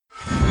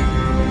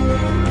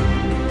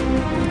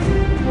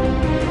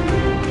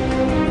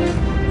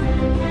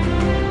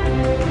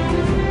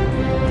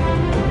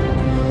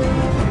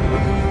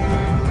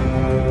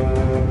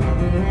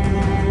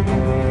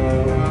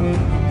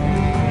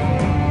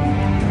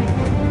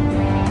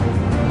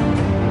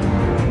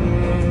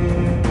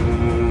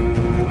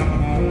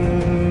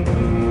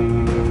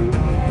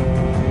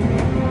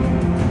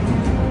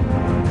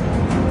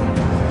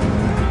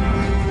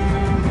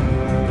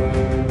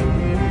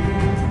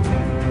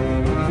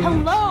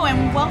Hello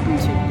and welcome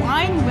to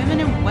Wine, Women,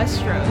 and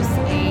Westeros,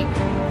 a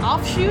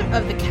offshoot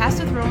of the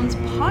Cast of Thrones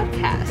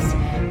podcast.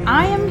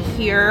 I am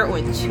here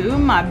with two of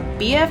my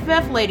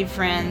BFF lady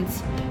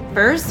friends.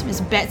 First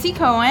is Betsy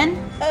Cohen.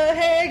 Oh,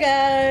 hey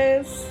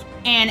guys.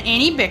 And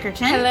Annie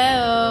Bickerton.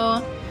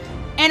 Hello.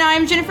 And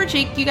I'm Jennifer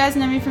Cheek. You guys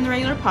know me from the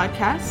regular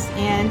podcast.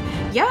 And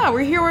yeah, we're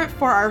here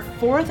for our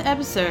fourth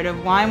episode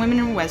of Wine, Women,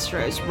 and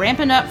Westeros,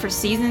 ramping up for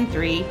season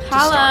 3.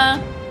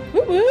 Holla.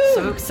 Woo-woo.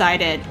 So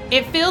excited.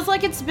 It feels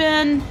like it's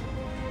been,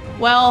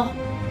 well,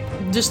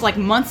 just like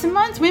months and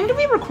months. When did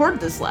we record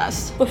this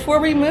last? Before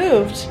we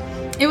moved.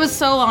 It was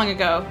so long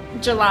ago.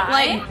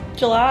 July.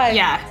 July.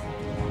 Yeah.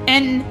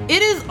 And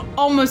it is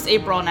almost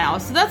April now,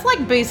 so that's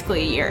like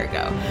basically a year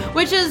ago.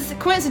 Which is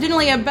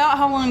coincidentally about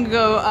how long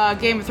ago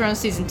Game of Thrones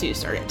Season 2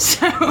 started.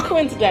 So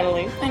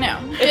Coincidentally. I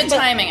know. Good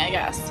timing, I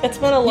guess. It's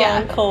been a long,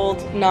 Yeah.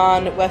 cold,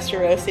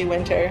 non-Westerosi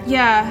winter.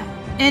 yeah.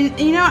 And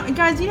you know,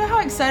 guys, you know how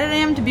excited I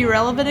am to be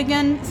relevant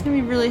again? It's gonna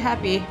be really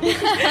happy.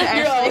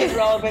 You're always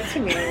relevant to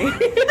me.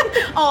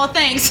 Oh,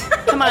 thanks.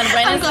 Come on,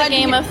 when I'm is the glad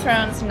Game you- of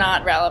Thrones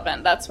not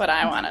relevant? That's what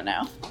I want to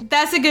know.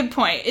 That's a good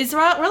point. It's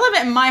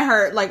relevant in my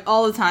heart, like,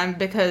 all the time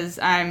because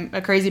I'm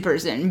a crazy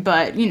person.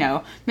 But, you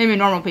know, maybe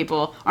normal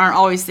people aren't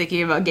always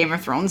thinking about Game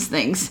of Thrones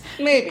things.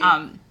 Maybe.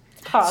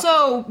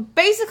 So,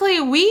 basically,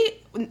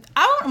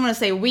 I don't want to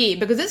say we,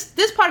 because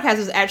this podcast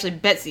is actually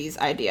Betsy's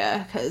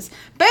idea. Because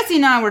Betsy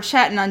and I were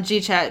chatting on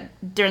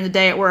G-Chat during the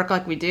day at work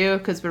like we do,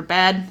 because we're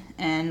bad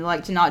and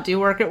like to not do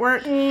work at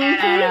work.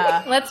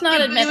 And, Let's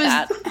not admit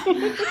that.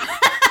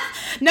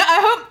 no,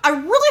 I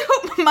really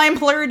hope my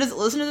employer doesn't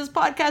listen to this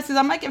podcast, because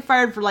I might get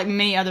fired for, like,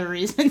 many other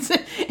reasons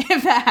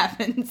if that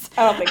happens.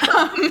 I don't think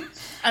so.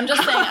 I'm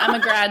just saying I'm a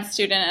grad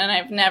student and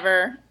I've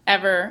never,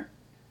 ever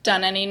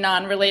done any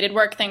non-related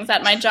work things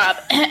at my job.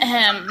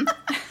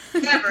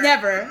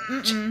 Never.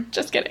 Mm-mm.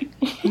 Just kidding.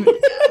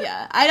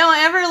 Yeah, I don't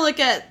ever look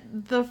at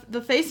the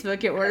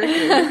Facebook at work.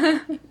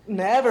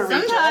 Never reach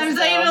Sometimes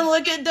us, I though. even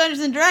look at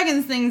Dungeons and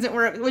Dragons things at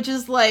work, which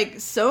is like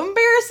so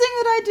embarrassing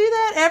that I do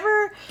that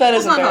ever. That Let's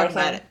is not talk embarrassing.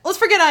 about it. Let's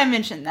forget I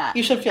mentioned that.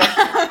 You should feel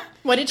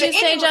What did you But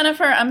say, anyway-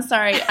 Jennifer? I'm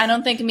sorry. I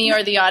don't think me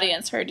or the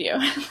audience heard you.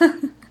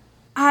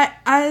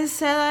 I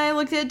said I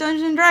looked at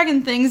Dungeons and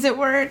Dragon things at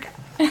work.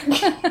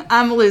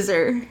 I'm a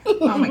loser.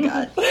 Oh my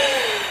god.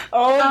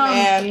 Oh,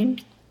 man.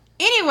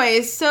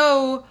 Anyway,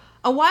 so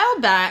a while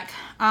back,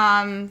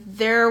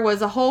 there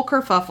was a whole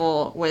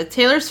kerfuffle with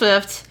Taylor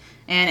Swift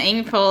and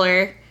Amy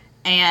Poehler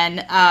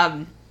and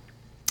oh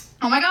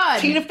my god,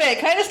 Tina Fey.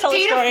 Can I just tell the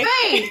Tina story?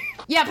 Fey.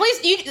 Yeah,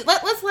 please.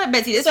 Let's let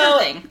Betsy. This is So, her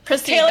thing.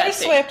 Proceed, Taylor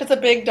Betsy. Swift is a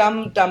big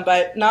dumb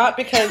butt, not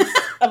because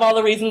of all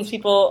the reasons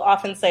people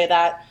often say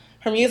that.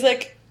 Her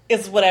music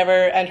is whatever,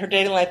 and her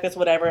dating life is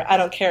whatever. I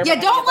don't care. Yeah,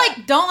 about any of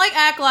that. don't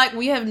act like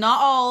we have not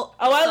all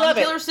I sung love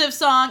it. Taylor Swift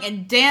song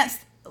and danced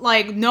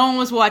like no one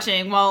was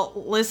watching while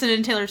listening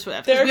to Taylor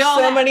Swift. 'Cause There we are all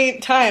so have. many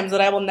times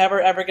that I will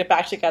never ever get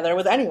back together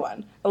with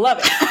anyone. I love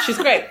it. She's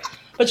great.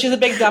 But she's a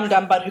big dumb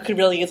butt who could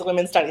really use a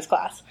women's studies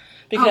class.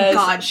 Because Oh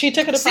God! she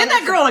took it upon Send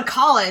that herself- girl to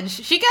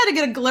college. She got to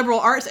get a liberal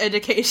arts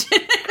education.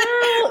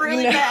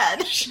 really No,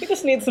 bad. She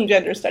just needs some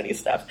gender studies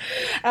stuff.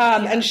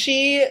 And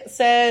she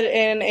said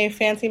in a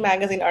fancy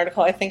magazine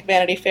article, I think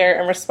Vanity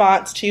Fair, in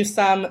response to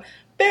some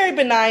very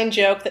benign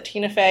joke that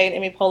Tina Fey and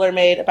Amy Poehler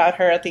made about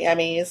her at the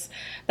Emmys,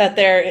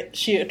 that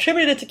she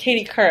attributed it to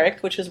Katie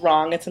Couric, which is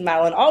wrong. It's a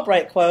Madeleine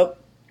Albright quote.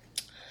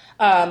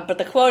 But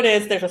the quote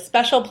is, "There's a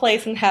special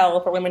place in hell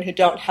for women who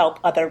don't help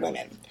other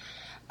women."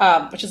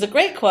 Which is a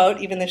great quote,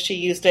 even if she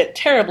used it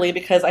terribly,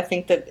 because I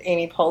think that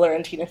Amy Poehler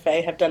and Tina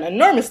Fey have done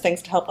enormous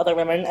things to help other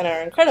women and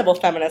are incredible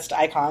feminist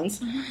icons.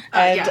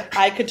 And yeah.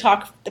 I could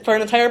talk for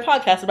an entire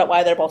podcast about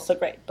why they're both so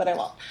great, but I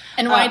won't.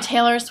 And why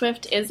Taylor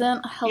Swift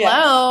isn't?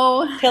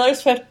 Hello. Taylor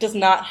Swift does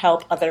not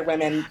help other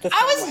women the same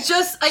I way. was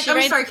just like, She I'm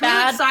writes sorry. Can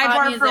bad we pop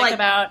sidebar music for like?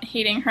 about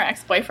hating her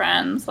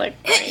ex-boyfriends.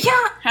 Like, great. Yeah,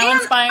 How and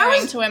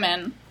inspiring to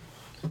women.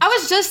 I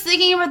was just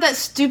thinking about that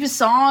stupid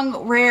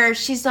song where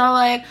she's all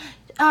like,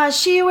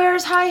 she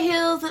wears high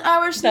heels and I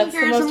wear sneakers.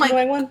 That's the most I'm like,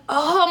 annoying one?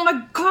 oh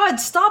my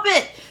god, stop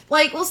it!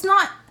 Like, let's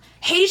not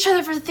hate each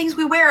other for the things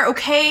we wear,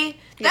 okay?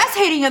 That's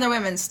hating other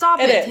women. Stop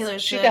It it, is. Taylor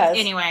She Swift. does.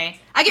 Anyway,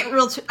 I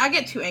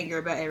get too angry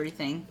about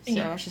everything. So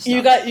I should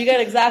stop. You got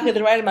exactly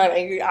the right amount of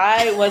angry.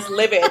 I was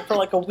livid for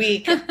like a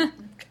week.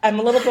 I'm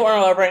a little bit more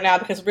over it now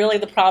because really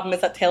the problem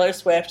is that Taylor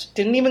Swift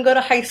didn't even go to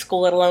high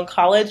school, let alone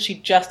college. She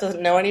just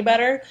doesn't know any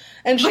better.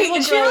 And she Wait, will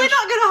did she grow- really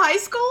not go to high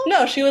school?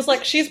 No, she was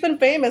like, she's been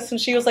famous since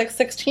she was like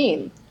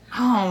 16.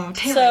 Oh,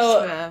 Taylor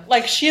So, Swift.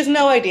 like, she has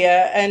no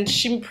idea, and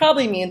she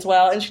probably means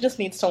well, and she just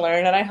needs to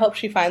learn, and I hope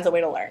she finds a way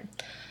to learn.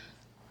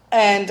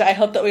 And I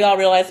hope that we all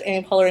realize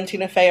Amy Poehler and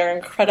Tina Fey are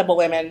incredible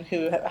women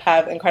who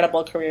have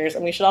incredible careers,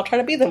 and we should all try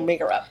to be them when we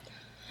grow up.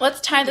 Let's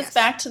tie this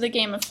back to the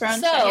Game of Thrones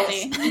So,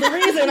 Trinity. the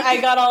reason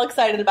I got all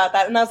excited about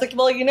that, and I was like,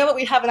 well, you know what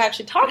we haven't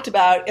actually talked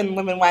about in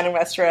Women, Wine, and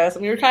Westeros,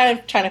 and we were kind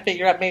of trying to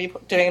figure out maybe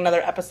doing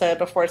another episode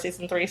before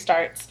Season 3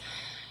 starts,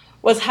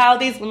 was how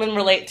these women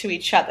relate to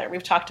each other.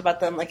 We've talked about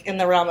them like in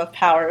the realm of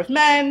power of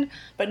men,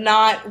 but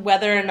not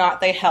whether or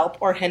not they help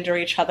or hinder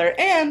each other,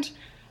 and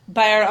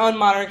by our own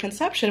modern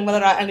conception, whether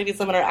or not any of these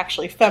women are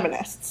actually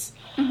feminists.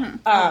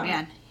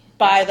 Man.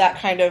 By that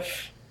kind of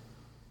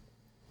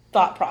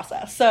thought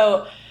process.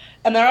 So,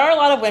 and there are a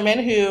lot of women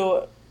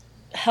who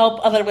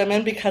help other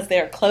women because they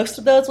are close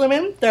to those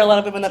women. There are a lot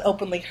of women that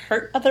openly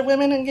hurt other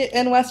women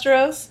in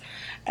Westeros.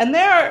 And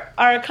there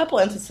are a couple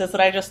instances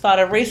that I just thought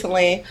of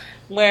recently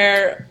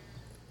where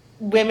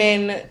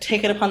women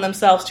take it upon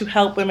themselves to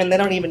help women they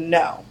don't even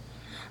know,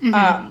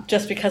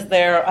 just because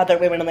they're other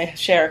women and they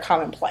share a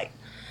common plight.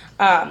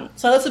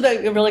 So this would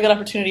be a really good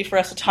opportunity for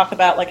us to talk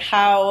about like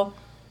how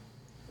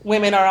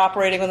women are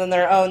operating within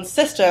their own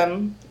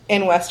system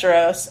in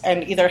Westeros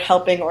and either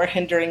helping or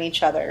hindering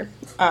each other.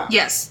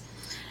 Yes.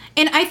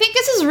 And I think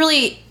this is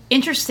really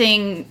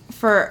interesting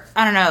for,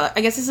 I don't know,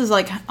 I guess this is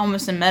like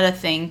almost a meta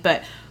thing,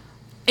 but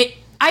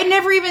I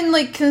never even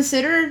like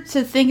considered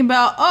to think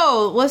about,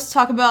 let's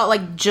talk about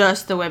like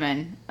just the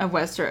women of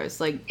Westeros,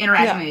 like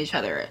interacting with each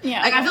other.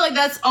 Yeah. Like I feel like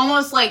that's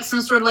almost like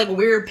some sort of like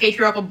weird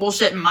patriarchal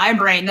bullshit in my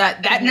brain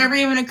that never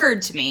even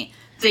occurred to me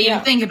to even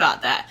think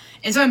about that.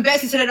 And so when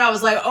Betsy said it, I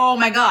was like, oh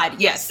my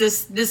god, yes,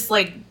 this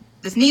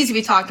needs to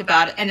be talked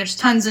about, and there's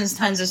tons and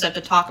tons of stuff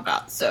to talk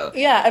about. So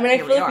yeah, I mean, I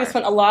feel like we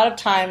spent a lot of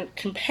time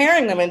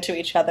comparing them to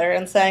each other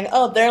and saying,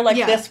 oh, they're like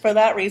this for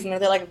that reason, or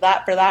they're like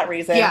that for that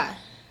reason. Yeah.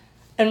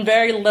 And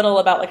very little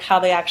about like how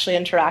they actually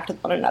interact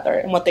with one another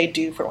and what they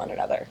do for one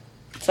another.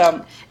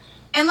 So,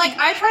 and like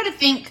I try to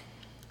think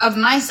of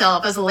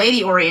myself as a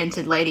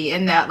lady-oriented lady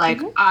in that like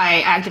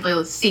I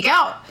actively seek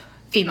out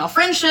female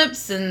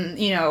friendships, and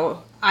you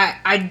know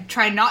I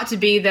try not to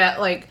be that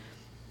like,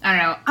 I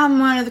don't know, I'm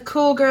one of the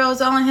cool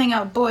girls, I only hang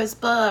out with boys,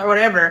 blah, or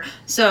whatever.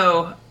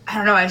 So I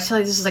don't know, I feel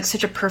like this is like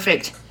such a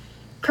perfect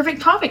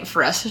topic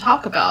for us to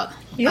talk about.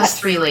 Us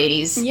three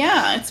ladies.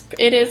 Yeah,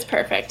 it is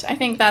perfect. I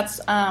think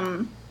that's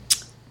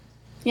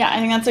I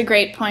think that's a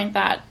great point,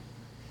 that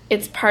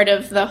it's part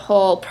of the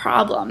whole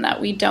problem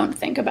that we don't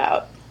think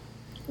about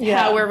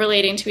how we're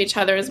relating to each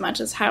other as much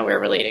as how we're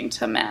relating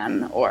to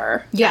men,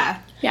 or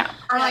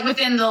or like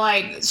within the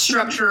like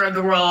structure of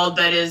the world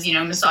that is, you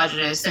know,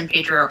 misogynist and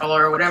patriarchal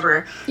or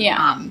whatever.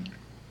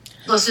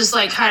 Let's just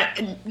like kind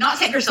of not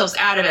take ourselves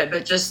out of it,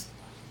 but just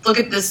look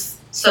at this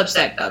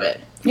subsect of it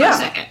for a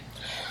second.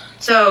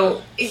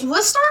 So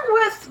let's start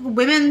with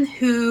women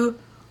who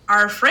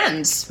are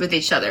friends with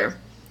each other.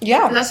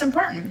 Yeah. That's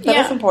important.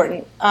 That is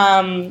important.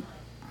 I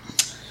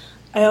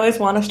always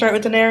want to start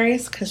with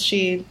Daenerys because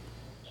she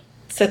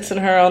sits in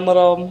her own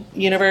little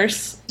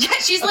universe. Yeah,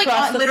 she's like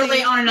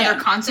literally on another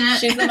continent.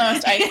 She's the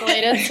most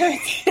isolated.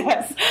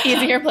 Yes.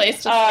 Easier place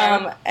to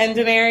start. And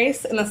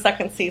Daenerys in the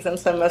second season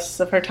spends most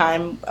of her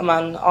time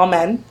among all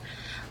men.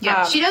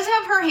 Yeah, she does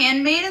have her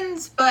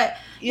handmaidens, but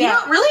you know,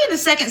 really in the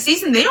second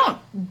season they don't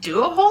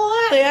do a whole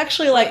lot. They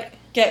actually like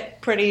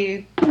get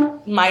pretty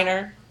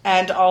minor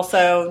and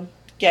also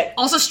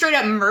straight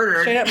up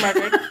murdered.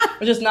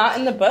 Which is not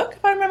in the book,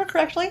 if I remember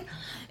correctly.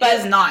 But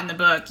it's not in the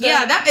book.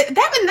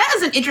 That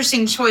is an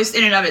interesting choice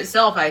in and of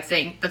itself, I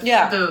think.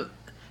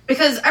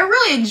 Because I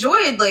really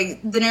enjoyed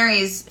like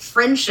Daenerys'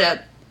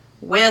 friendship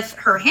with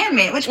her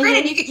handmaid. Which,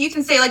 granted, you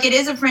can say like it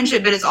is a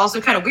friendship, but it's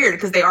also kind of weird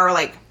because they are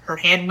like her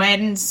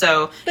handmaidens,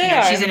 so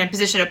she's in a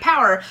position of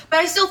power. But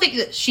I still think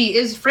that she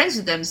is friends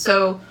with them.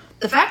 So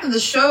the fact that the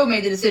show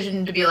made the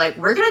decision to be like,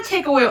 we're going to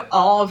take away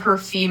all of her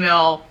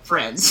female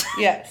friends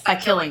by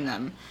killing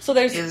them. So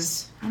I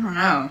don't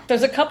know.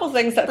 There's a couple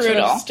things that sort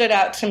of stood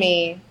out to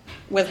me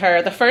with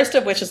her. The first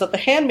of which is that the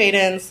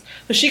handmaidens,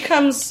 so she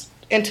comes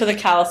into the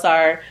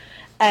Khalasar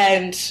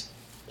and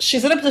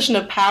she's in a position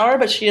of power,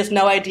 but she has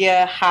no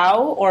idea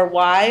how or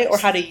why or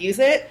how to use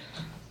it.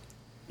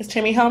 Is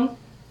Timmy home?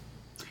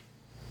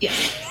 Yeah.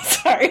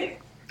 Sorry.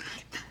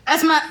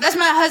 That's my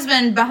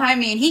husband behind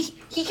me, and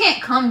he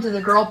can't come to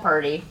the girl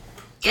party.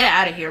 Get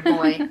out of here,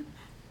 boy.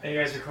 Are you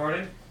guys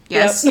recording?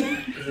 Yes.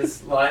 Is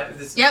this live? Is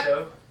this the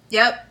show?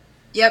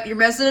 Yep, you're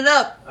messing it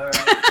up. All right.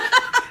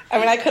 I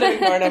mean, I could have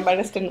ignored him, but I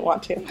just didn't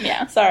want to.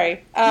 Yeah.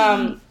 Sorry.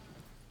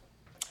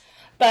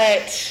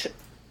 But,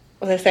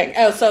 what was I saying?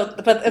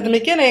 But at the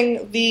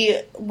beginning,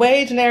 the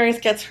way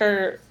Daenerys gets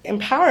her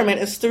empowerment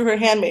is through her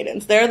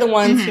handmaidens. They're the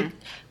ones who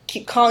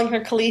keep calling her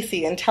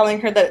Khaleesi and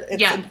telling her that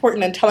it's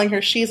important and telling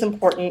her she's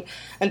important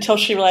until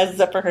she realizes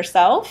it for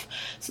herself.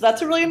 So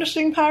that's a really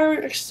interesting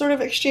power sort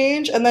of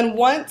exchange. And then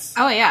once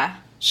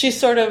she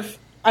sort of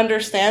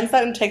understands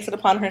that and takes it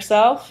upon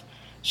herself,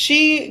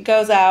 she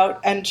goes out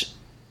and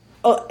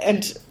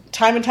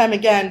time and time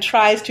again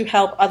tries to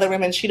help other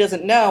women she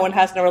doesn't know and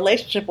has no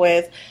relationship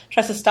with,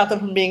 tries to stop them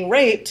from being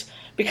raped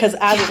because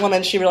as a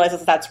woman she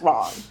realizes that's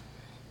wrong.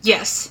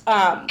 Yes.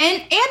 And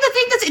the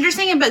thing that's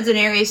interesting about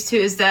Daenerys too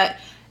is that,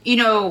 you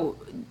know,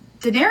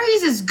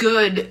 Daenerys is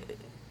good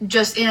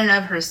just in and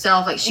of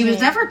herself. Like she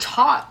was never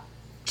taught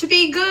to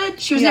be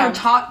good. She was never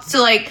taught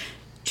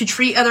to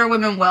treat other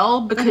women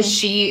well because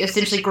she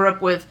essentially grew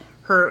up with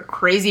her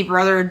crazy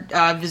brother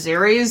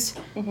Viserys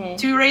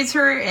to raise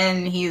her,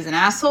 and he's an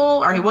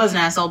asshole, or he was an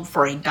asshole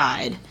before he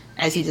died,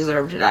 as he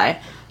deserved to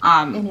die.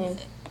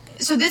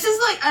 So this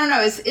is like, I don't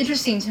know, it's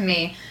interesting to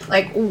me,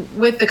 like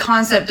with the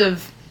concept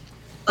of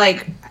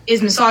like,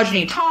 is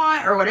misogyny taught?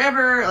 that or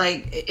whatever.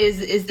 Like,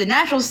 is the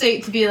natural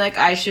state to be like,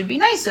 I should be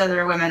nice to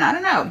other women? I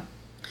don't know.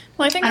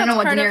 Well, I think I don't that's know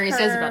what part of Daenerys her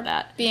says about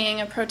that.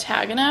 Being a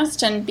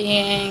protagonist and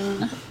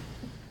being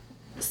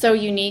so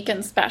unique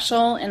and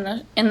special in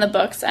the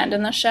books and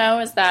in the show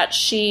is that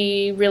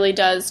she really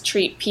does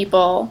treat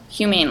people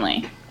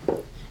humanely,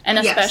 and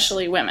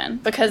especially women,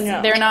 because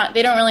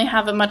they don't really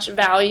have much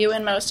value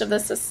in most of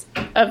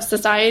of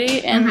society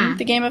in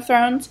the Game of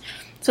Thrones.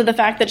 So the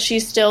fact that she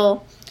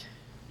still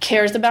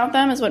cares about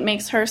them is what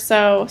makes her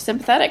so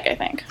sympathetic, I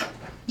think.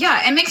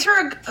 Yeah, it makes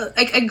her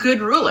a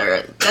good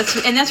ruler.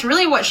 That's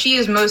really what she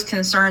is most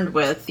concerned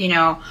with. You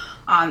know,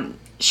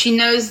 she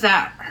knows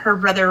that her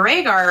brother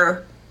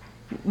Rhaegar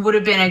would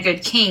have been a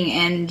good king,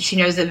 and she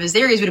knows that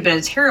Viserys would have been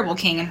a terrible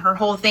king. And her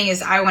whole thing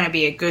is, I want to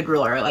be a good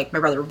ruler, like my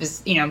brother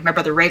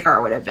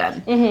Rhaegar would have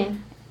been. Mm-hmm.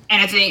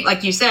 And I think,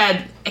 like you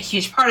said, a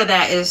huge part of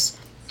that is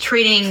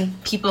treating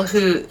people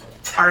who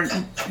are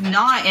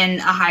not in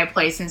a high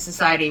place in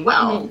society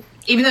well,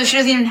 even though she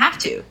doesn't even have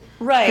to.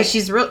 Right. Because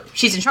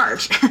she's in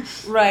charge.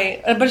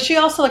 Right. But she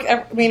also,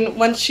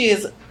 once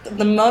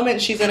the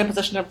moment she's in a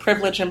position of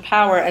privilege and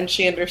power and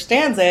she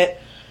understands it,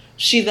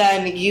 she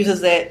then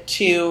uses it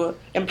to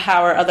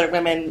empower other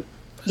women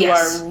who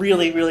are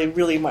really, really,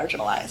 really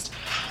marginalized.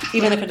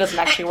 Even if it doesn't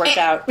actually work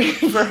out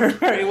for her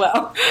very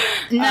well.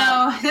 No,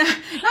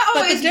 not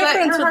always. But the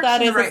difference with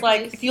that is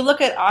like, if you look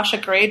at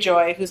Asha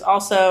Greyjoy, who's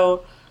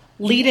also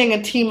leading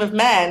a team of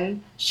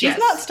men, she's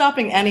not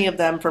stopping any of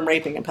them from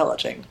raping and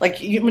pillaging.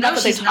 Like, not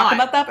that they talk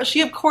about that, but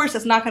she, of course,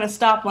 is not going to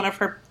stop one of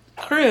her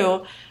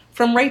crew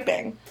from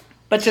raping.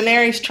 But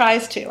Daenerys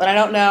tries to, and I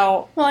don't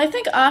know. Well, I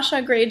think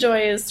Asha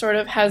Greyjoy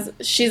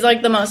is she's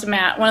like one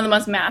of the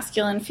most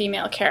masculine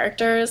female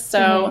characters.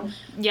 So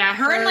yeah,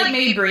 her and like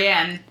maybe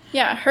Brienne.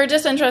 Yeah, her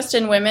disinterest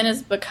in women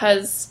is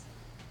because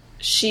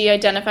she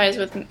identifies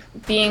with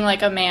being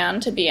like a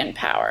man to be in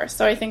power.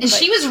 So I think, and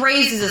she was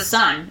raised as a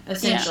son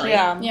essentially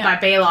by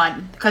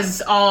Balon,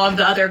 because all of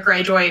the other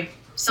Greyjoy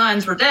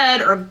sons were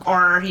dead or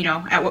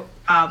at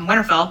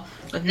Winterfell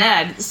with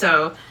Ned.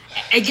 So.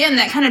 Again,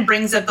 that kind of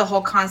brings up the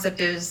whole concept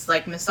is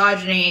like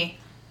misogyny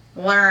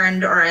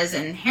learned or is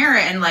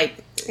inherent, and it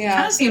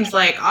kind of seems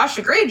like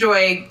Asha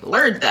Greyjoy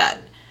learned that.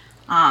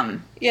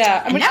 And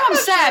now I'm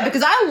sad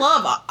because I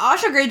love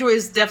Asha Greyjoy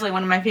is definitely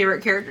one of my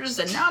favorite characters,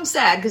 and now I'm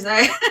sad because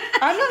I'm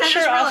not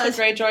sure Asha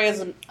Greyjoy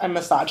is a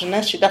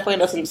misogynist. She definitely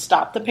doesn't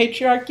stop the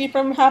patriarchy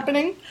from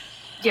happening.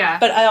 Yeah,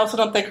 but I also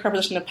don't think her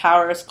position of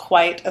power is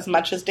quite as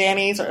much as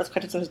Dany's, or as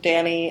quite as much as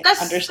Dany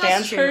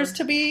understands hers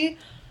to be.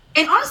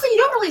 And honestly, you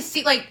don't really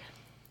see,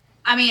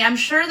 I'm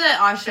sure that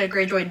Asha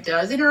Greyjoy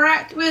does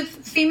interact with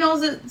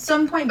females at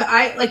some point,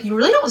 but you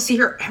really don't see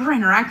her ever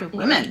interact with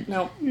women.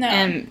 No.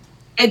 And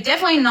it's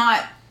definitely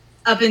not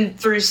up and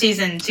through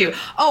season 2.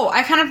 Oh,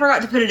 I kind of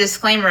forgot to put a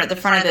disclaimer at the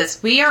front of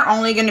this. We are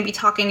only going to be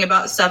talking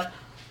about stuff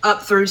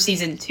up through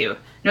season 2.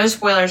 No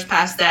spoilers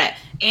past that.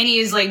 Annie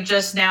is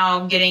just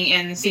now getting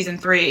in season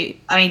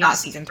 3. I mean, not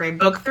season 3,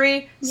 book 3.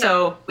 Yeah.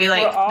 So we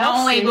not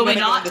only will we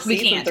not, we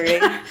can't. 3.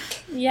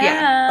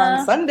 Yeah.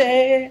 On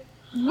Sunday.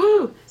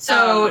 Woo!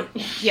 So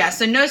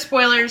so no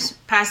spoilers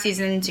past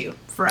season 2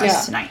 for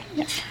us tonight.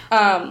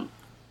 Yeah.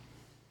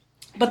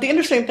 But the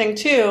interesting thing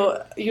too,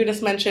 you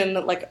just mentioned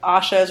that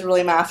Asha is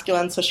really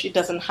masculine, so she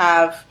doesn't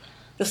have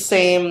the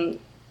same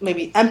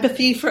maybe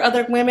empathy for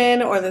other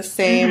women or the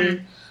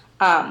same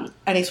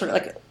any sort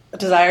of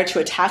desire to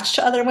attach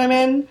to other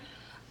women.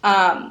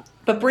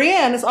 But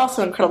Brienne is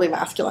also incredibly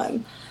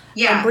masculine.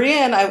 Yeah. And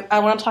Brienne, I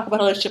want to talk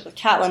about her relationship with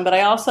Catelyn, but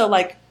I also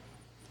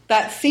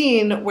that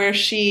scene where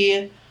she,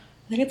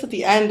 I think it's at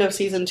the end of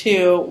season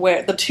 2,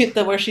 where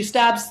where she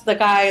stabs the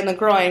guy in the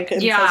groin and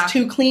says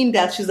 2 clean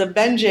deaths. She's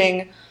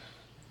avenging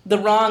the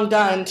wrong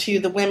done to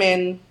the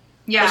women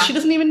that she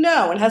doesn't even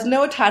know and has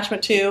no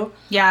attachment to.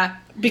 Yeah.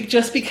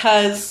 Just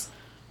because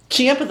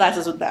she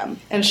empathizes with them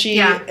and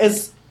she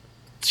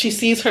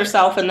sees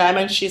herself in them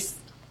and she's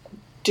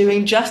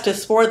doing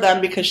justice for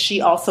them because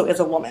she also is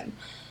a woman.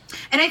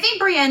 And I think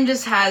Brienne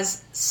just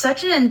has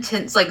such an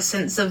intense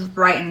sense of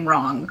right and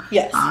wrong.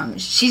 Yes.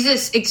 She's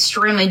this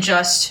extremely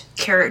just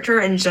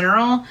character in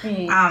general.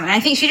 And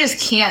I think she just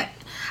can't.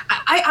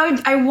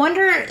 I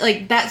wonder,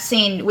 that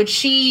scene, would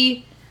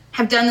she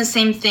have done the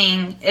same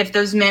thing if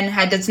those men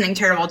had done something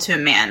terrible to a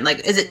man?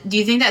 Do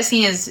you think that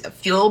scene is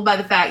fueled by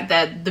the fact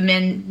that the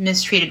men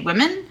mistreated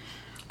women?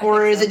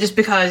 Or is it just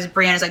because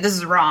Brienne is this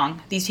is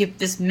wrong?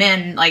 This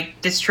men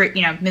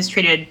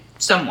mistreated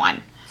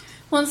someone.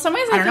 Well, in some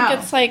ways, I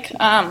think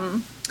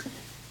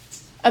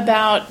it's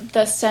about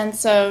the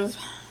sense of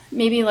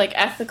maybe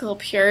ethical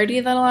purity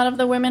that a lot of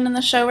the women in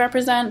the show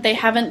represent. They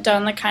haven't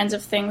done the kinds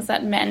of things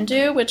that men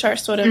do, which are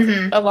sort of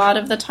a lot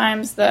of the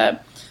times the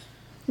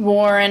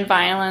war and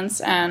violence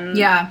and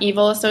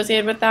evil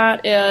associated with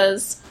that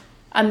is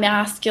a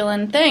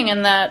masculine thing,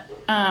 and that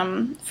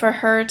for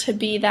her to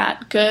be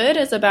that good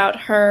is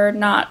about her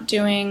not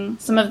doing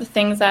some of the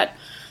things that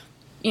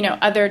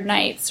other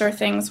knights or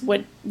things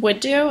would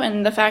do,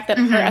 and the fact that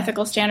her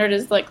ethical standard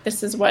is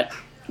this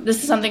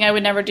is something I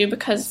would never do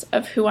because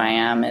of who I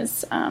am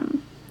is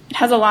it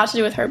has a lot to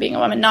do with her being a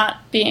woman,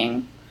 not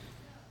being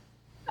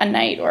a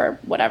night or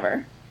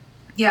whatever.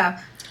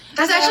 Yeah.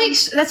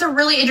 That's a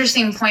really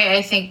interesting point.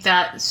 I think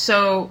that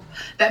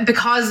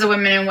because the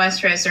women in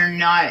Westeros are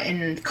not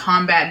in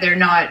combat, they're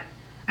not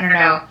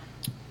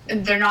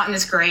in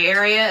this gray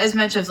area as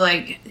much of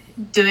like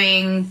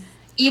doing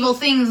evil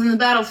things in the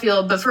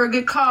battlefield, but for a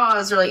good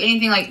cause or like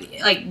anything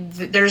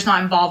they're just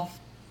not involved.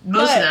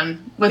 Most of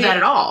them with that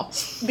at all.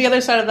 The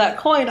other side of that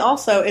coin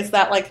also is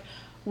that like,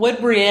 would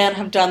Brienne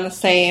have done the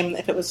same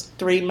if it was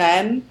 3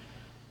 men?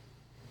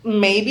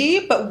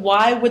 Maybe, but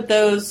why would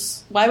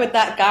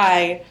that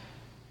guy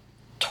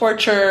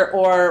torture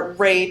or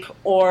rape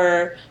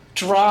or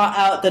draw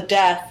out the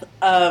death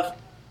of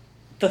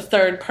the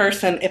third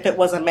person if it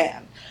was a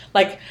man?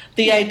 Like,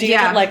 the idea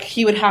that, like,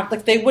 he would have,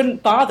 like, they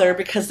wouldn't bother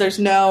because there's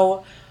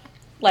no,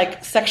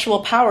 like, sexual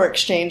power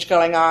exchange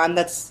going on.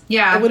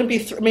 It wouldn't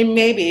be, I mean,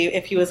 maybe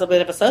if he was a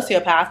bit of a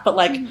sociopath, but,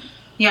 like,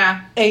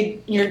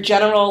 your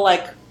general,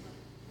 like,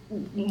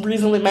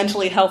 reasonably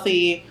mentally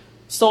healthy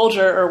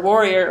soldier or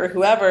warrior or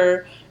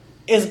whoever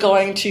is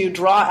going to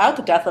draw out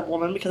the death of a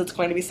woman because it's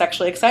going to be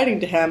sexually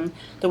exciting to him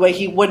the way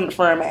he wouldn't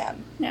for a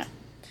man. Yeah.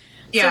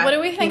 So what do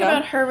we think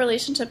about her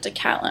relationship to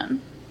Catelyn?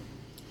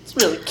 It's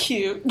really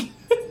cute.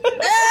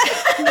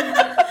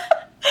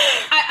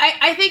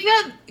 I think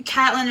that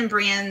Catelyn and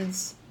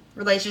Brienne's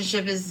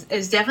relationship is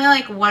definitely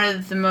like one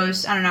of the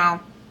most, I don't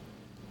know,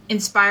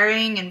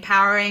 inspiring,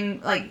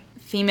 empowering, like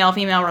female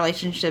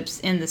relationships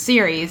in the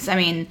series. I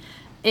mean,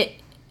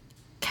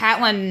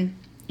 Catelyn,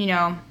 you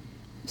know,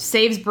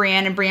 saves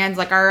Brienne, and Brienne's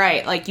like, all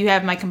right, like, you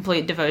have my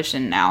complete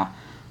devotion now.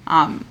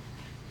 I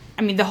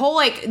mean, the whole,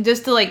 like,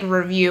 just to, like,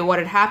 review what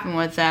had happened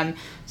with them.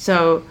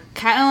 So,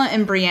 Catelyn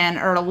and Brienne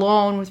are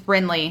alone with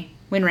Renly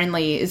when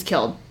Renly is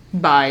killed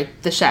by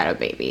the Shadow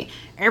Baby.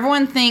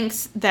 Everyone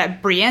thinks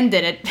that Brienne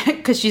did it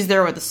because she's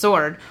there with the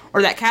sword,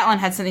 or that Catelyn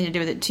had something to do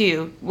with it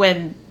too.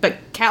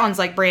 But Catelyn's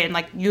like, Brienne,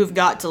 like, you've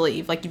got to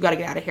leave, like, you've got to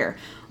get out of here,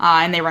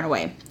 and they run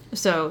away.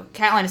 So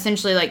Catelyn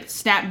essentially like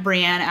snapped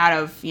Brienne out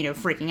of, you know,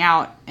 freaking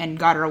out and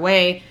got her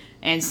away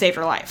and saved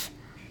her life.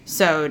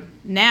 So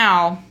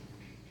now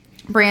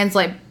Brienne's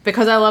like,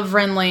 because I love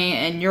Renly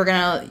and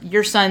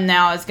your son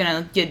now is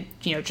gonna get,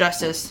 you know,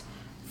 justice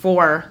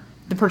for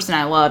the person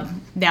I love.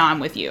 Now I'm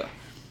with you.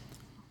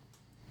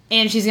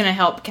 And she's gonna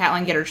help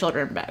Catelyn get her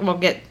children back. Well,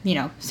 get, you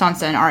know,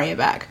 Sansa and Arya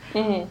back.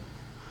 Mm-hmm.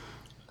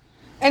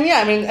 And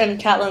yeah, I mean,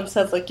 and Catelyn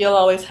says, like, you'll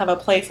always have a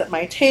place at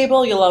my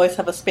table. You'll always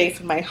have a space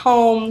in my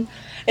home.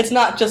 It's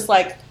not just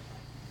like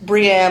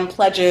Brienne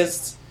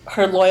pledges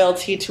her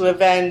loyalty to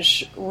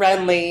avenge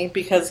Renly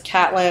because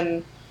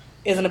Catelyn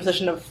is in a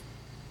position of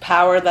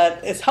power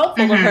that is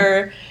helpful to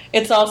her.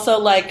 It's also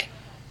like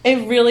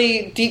a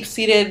really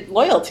deep-seated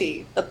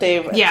loyalty that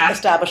they've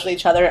established with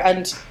each other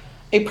and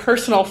a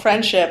personal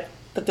friendship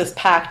that this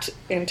pact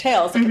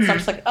entails. Like, it's not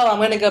just like, oh, I'm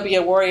going to go be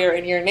a warrior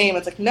in your name.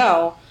 It's like,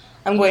 no,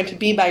 I'm going to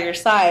be by your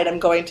side. I'm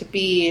going to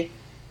be,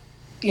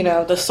 you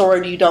know, the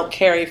sword you don't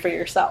carry for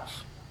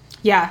yourself.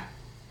 Yeah.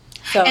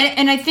 So.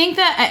 And I think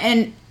that,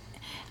 and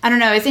I don't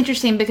know, it's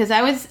interesting because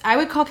I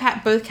would call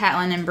both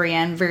Catelyn and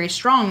Brienne very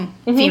strong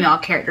female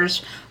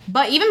characters,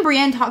 but even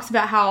Brienne talks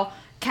about how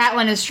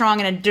Catelyn is strong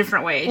in a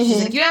different way.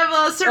 She's like, you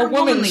have a certain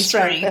womanly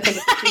strength.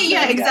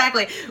 Yeah,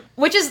 exactly.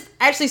 Which is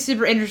actually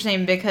super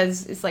interesting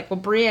because it's like, well,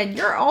 Brienne,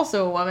 you're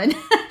also a woman.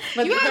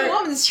 But you have a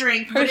woman's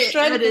strength. Her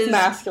strength is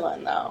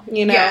masculine, though.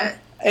 You know, yeah,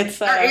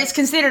 it's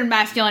considered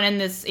masculine in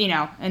this, you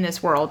know, in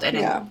this world, and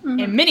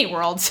in many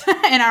worlds,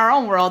 in our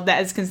own world,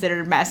 that is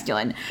considered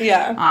masculine.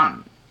 Yeah.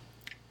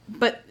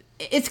 But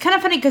it's kind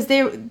of funny because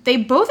they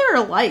both are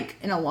alike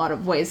in a lot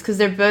of ways because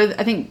they're both,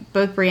 I think,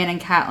 both Brienne and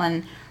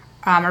Catelyn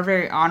are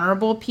very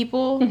honorable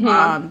people.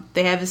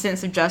 They have a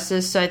sense of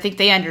justice, so I think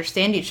they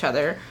understand each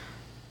other,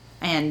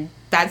 and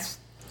that's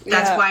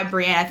why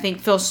Brienne, I think,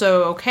 feels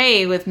so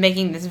okay with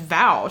making this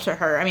vow to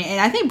her. I mean, and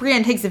I think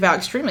Brienne takes the vow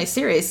extremely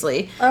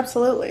seriously.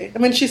 Absolutely. I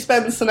mean, she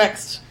spends the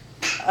next,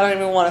 I don't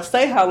even want to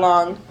say how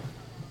long,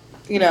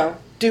 you know,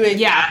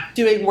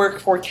 doing work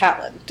for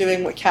Catelyn,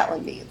 doing what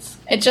Catelyn needs.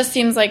 It just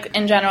seems like,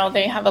 in general,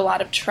 they have a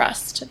lot of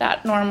trust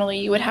that normally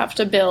you would have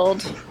to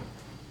build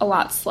a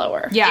lot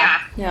slower. Yeah.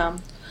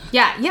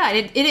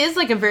 It is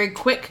like a very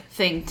quick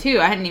thing too.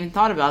 I hadn't even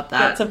thought about that.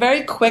 Yeah, it's a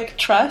very quick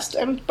trust,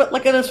 but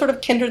like in a sort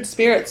of kindred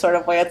spirit sort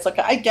of way. It's like,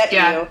 I get you,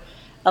 and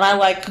I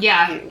like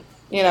you.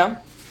 You know.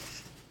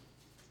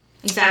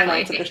 Exactly. I don't know,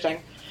 it's interesting.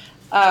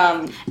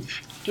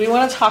 Do we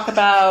want to talk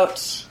about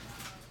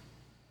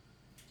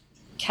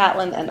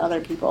Catelyn and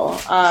other people?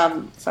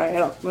 Sorry,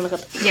 let me look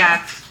up.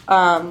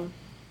 I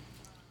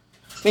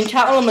mean,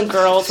 Catelyn and the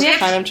girls is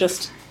kind of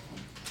just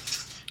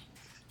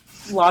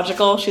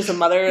logical. She's a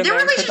mother and they're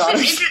her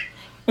daughters.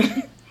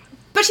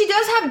 But she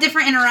does have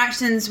different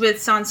interactions with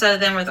Sansa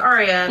than with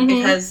Arya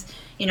because,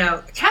 you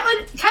know,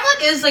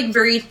 Catelyn is like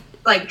very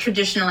like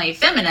traditionally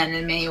feminine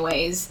in many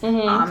ways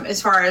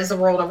as far as the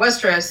world of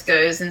Westeros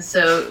goes, and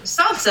so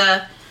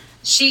Sansa,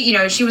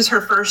 she was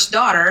her first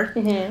daughter,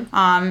 and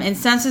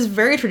Sansa's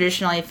very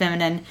traditionally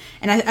feminine,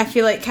 and I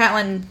feel like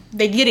Catelyn,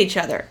 they get each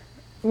other,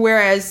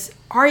 whereas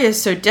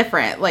Arya's so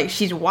different. Like,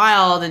 she's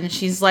wild and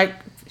she's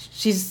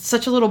she's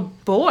such a little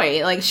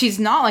boy. Like, she's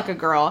not like a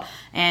girl.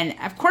 And,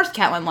 of course,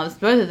 Catelyn loves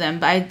both of them.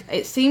 But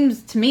it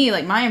seems to me,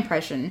 like, my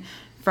impression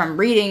from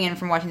reading and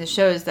from watching the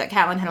show is that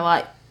Catelyn had a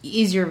lot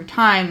easier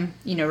time,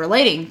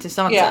 relating to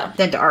Sansa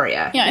than to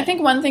Arya. Yeah, I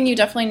think one thing you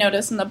definitely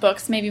notice in the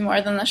books, maybe more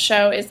than the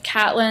show, is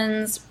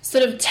Catelyn's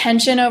sort of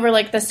tension over,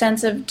 like, the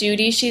sense of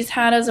duty she's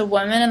had as a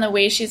woman and the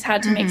way she's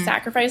had to make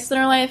sacrifices in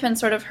her life and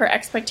sort of her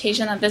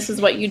expectation that this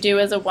is what you do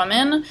as a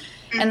woman.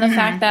 And the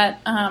fact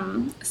that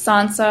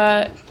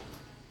Sansa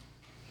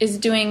is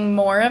doing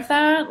more of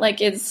that, like,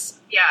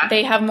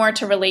 they have more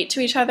to relate to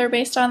each other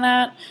based on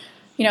that.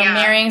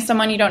 Marrying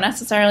someone you don't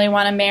necessarily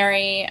want to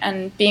marry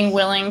and being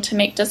willing to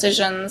make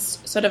decisions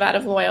sort of out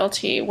of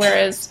loyalty.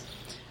 Whereas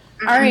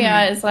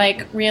Arya is,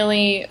 like,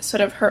 really sort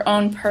of her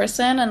own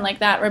person, and, like,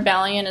 that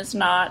rebellion is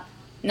not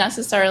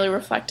necessarily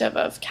reflective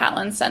of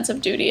Catelyn's sense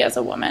of duty as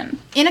a woman.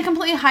 In a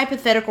completely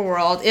hypothetical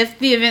world, if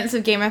the events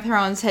of Game of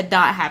Thrones had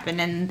not happened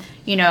and,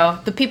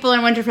 the people in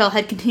Winterfell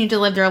had continued to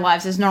live their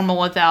lives as normal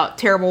without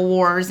terrible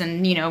wars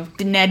and,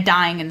 Ned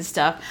dying and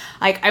stuff,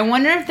 like, I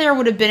wonder if there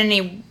would have been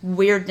any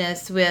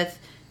weirdness with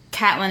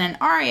Catelyn and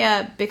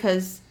Arya,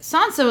 because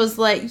Sansa was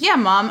like, yeah,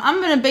 Mom,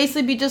 I'm gonna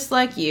basically be just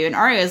like you. And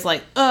Arya's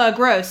like, ugh,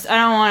 gross. I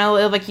don't want to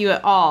live like you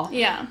at all.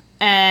 Yeah.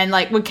 And,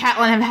 like, would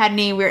Catelyn have had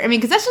any weird... I mean,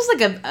 because that's just,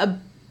 like,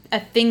 a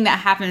thing that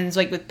happens,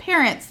 like, with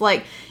parents.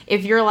 Like,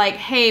 if you're like,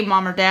 hey,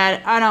 Mom or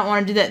Dad, I don't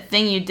want to do that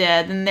thing you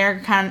did, then they're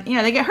kind of,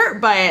 they get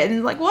hurt by it.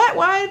 And, like, what?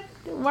 Why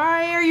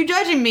are you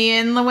judging me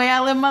in the way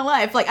I live my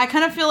life? Like, I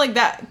kind of feel like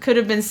that could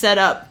have been set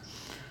up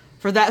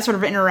for that sort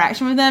of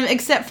interaction with them,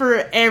 except for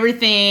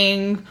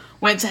everything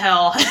went to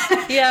hell.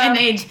 Yeah. And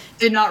they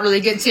did not really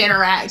get to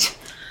interact.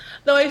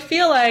 Though I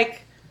feel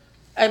like,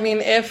 I mean,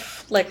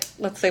 if, like,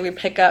 let's say we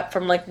pick up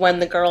from, like, when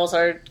the girls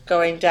are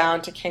going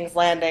down to King's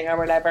Landing or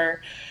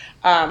whatever,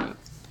 Sansa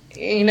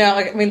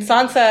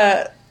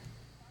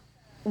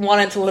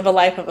wanted to live a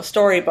life of a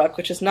storybook,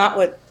 which is not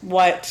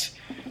what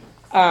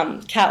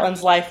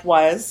Catelyn's life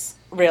was,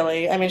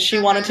 really. I mean, she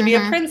wanted to be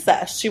a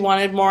princess. She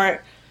wanted more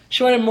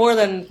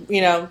than,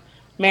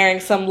 marrying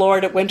some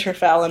lord at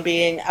Winterfell and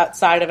being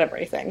outside of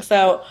everything.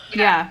 So,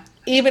 yeah.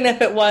 Even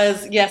if it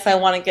was, yes, I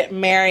want to get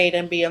married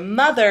and be a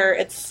mother,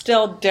 it's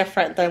still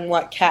different than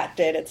what Cat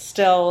did. It's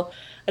still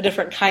a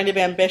different kind of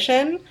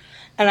ambition.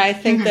 And I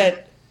think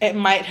that it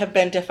might have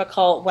been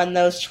difficult when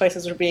those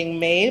choices were being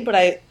made, but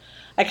I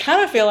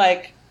kind of feel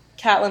like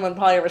Catelyn would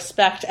probably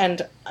respect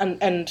and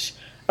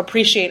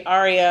appreciate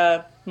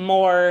Arya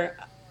more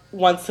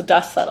once the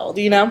dust settled,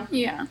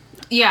 Yeah.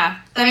 Yeah,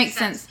 that makes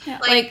sense. Yeah.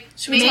 Like,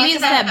 maybe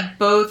it's that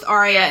both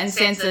Arya and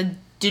Sansa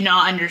do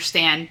not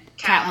understand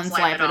Catelyn's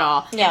life at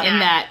all. Yeah. And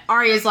that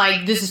Arya's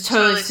like, this is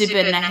totally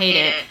stupid and I hate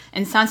it.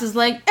 And Sansa's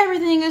like,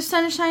 everything is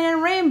sunshine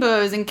and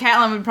rainbows. And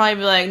Catelyn would probably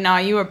be like, nah,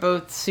 you are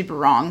both super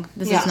wrong.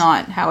 This is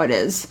not how it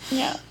is.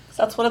 Yeah.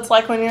 That's what it's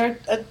like when you're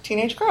a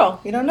teenage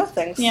girl. You don't know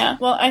things. Yeah.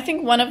 Well, I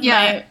think one of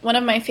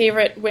my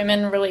favorite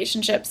women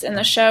relationships in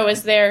the show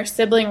is their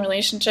sibling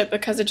relationship,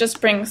 because it just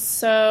brings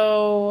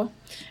so...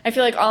 I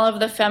feel like all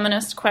of the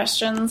feminist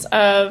questions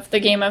of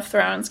the Game of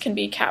Thrones can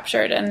be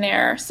captured in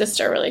their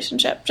sister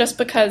relationship, just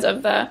because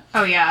of the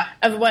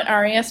of what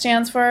Arya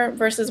stands for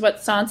versus what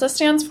Sansa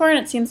stands for. And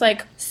it seems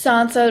like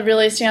Sansa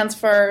really stands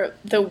for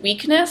the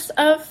weakness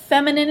of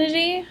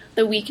femininity,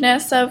 the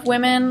weakness of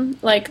women,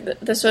 like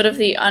the sort of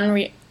the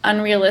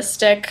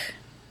unrealistic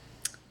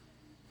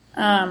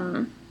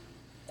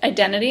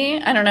identity.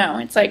 I don't know.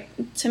 It's like,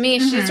 to me,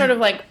 she's sort of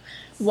like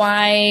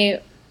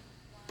why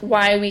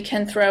we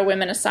can throw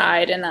women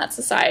aside in that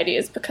society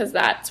is because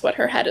that's what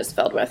her head is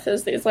filled with,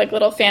 is these, like,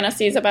 little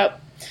fantasies about,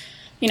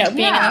 being in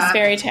this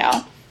fairy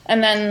tale.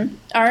 And then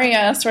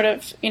Arya sort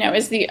of,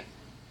 is the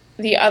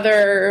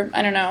other,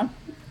 I don't know,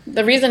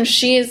 the reason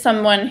she is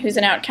someone who's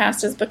an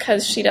outcast is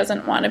because she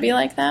doesn't want to be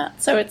like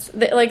that. So it's,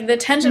 the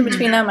tension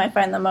between them I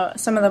find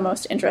some of the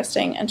most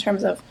interesting in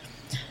terms of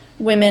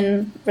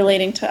women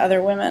relating to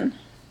other women.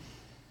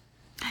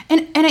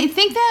 And I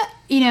think that,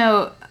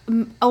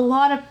 a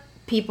lot of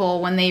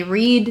people, when they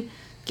read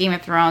Game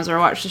of Thrones or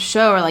watch the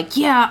show, are like,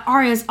 yeah,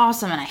 Arya's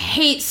awesome and I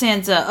hate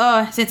Sansa.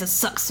 Oh, Sansa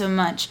sucks so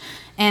much.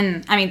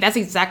 And, I mean, that's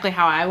exactly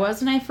how I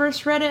was when I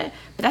first read it.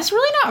 But that's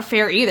really not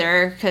fair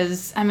either,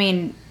 because, I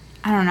mean,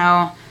 I don't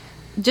know.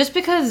 Just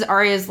because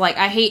Arya's like,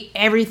 I hate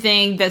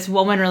everything that's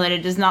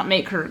woman-related does not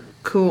make her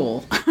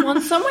cool. Well,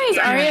 in some ways,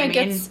 Arya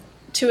gets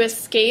to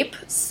escape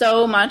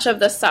so much of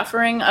the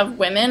suffering of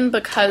women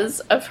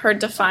because of her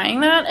defying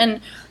that. And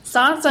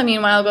Sansa,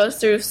 meanwhile, goes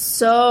through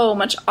so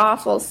much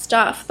awful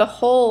stuff. The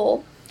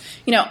whole,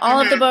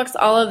 all of the books,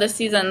 all of the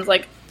seasons,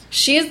 like,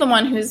 she's the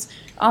one who's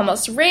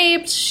almost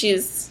raped.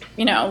 She's,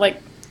 like,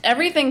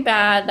 everything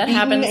bad that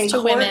happens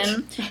to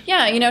women.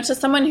 Yeah, to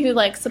someone who,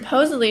 like,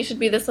 supposedly should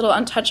be this little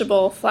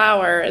untouchable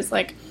flower is,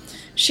 like,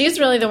 she's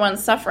really the one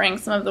suffering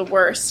some of the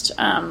worst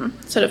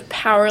sort of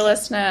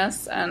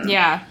powerlessness. And,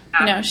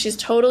 she's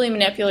totally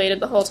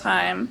manipulated the whole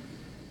time.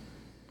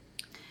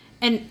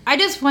 And I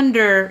just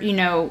wonder,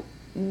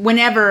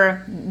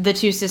 whenever the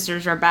two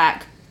sisters are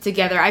back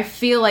together, I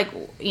feel like,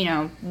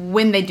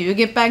 when they do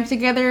get back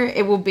together,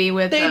 it will be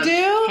with They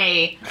do?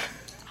 Hey,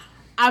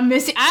 I'm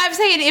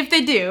saying if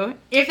they do.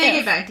 If they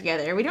get back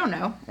together. We don't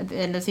know at the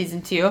end of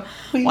season 2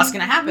 what's going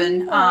to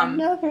happen.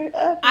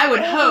 I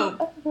would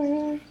hope.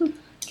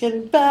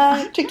 Getting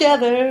back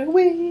together,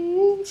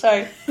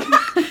 Sorry.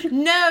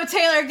 No,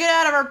 Taylor, get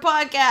out of our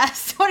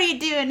podcast. What are you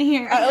doing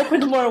here? I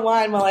opened more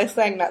wine while I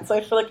sang that, so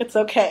I feel like it's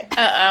okay.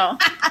 Uh-oh.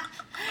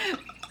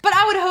 But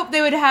I would hope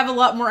they would have a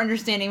lot more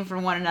understanding for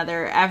one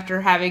another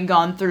after having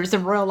gone through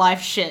some real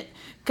life shit.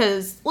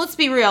 Because, let's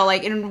be real,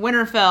 like, in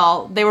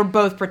Winterfell, they were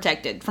both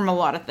protected from a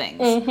lot of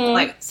things. Mm-hmm.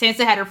 Like,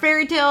 Sansa had her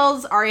fairy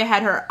tales, Arya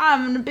had her,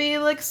 I'm gonna be,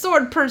 like,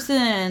 sword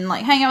person,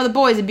 like, hang out with the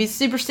boys and be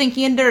super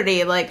stinky and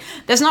dirty. Like,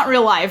 that's not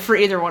real life for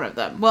either one of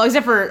them. Well,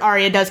 except for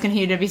Arya does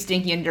continue to be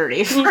stinky and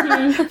dirty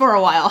for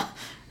a while.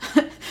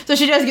 So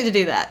she does get to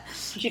do that.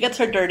 She gets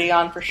her dirty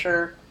on, for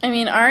sure. I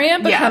mean, Arya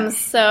becomes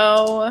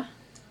so...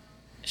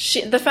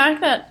 the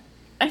fact that...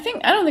 I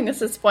don't think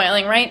this is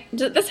spoiling, right?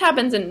 This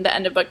happens in the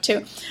end of book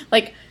 2.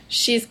 Like...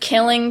 She's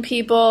killing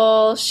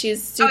people.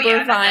 She's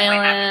super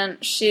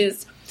violent.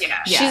 She's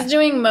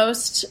doing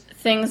most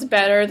things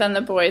better than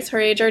the boys her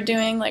age are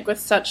doing, like with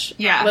such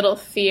little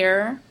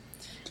fear.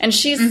 And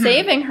she's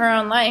saving her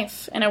own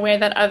life in a way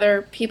that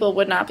other people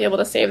would not be able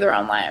to save their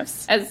own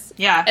lives. As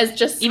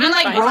just even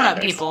like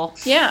grown-up people.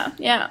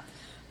 Yeah.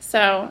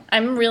 So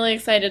I'm really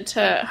excited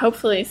to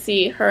hopefully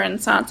see her and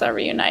Sansa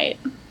reunite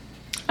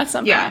at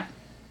some point.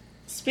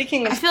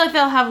 Speaking of... I feel like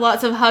they'll have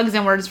lots of hugs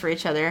and words for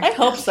each other. I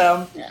hope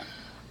so. Yeah.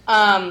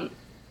 I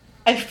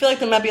feel like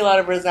there might be a lot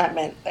of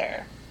resentment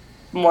there,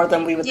 more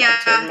than we would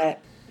like to admit.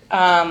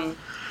 Because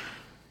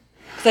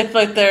I feel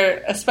like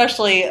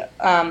especially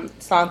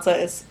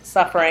Sansa is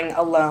suffering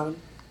alone.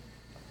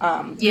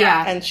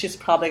 And she's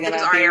probably going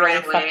to be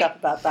really fucked up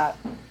about that.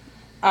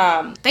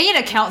 They need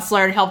a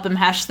counselor to help them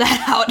hash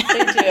that out.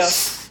 They do.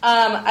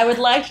 I would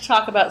like to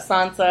talk about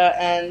Sansa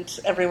and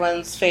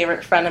everyone's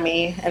favorite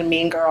frenemy and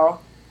mean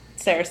girl,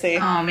 Cersei.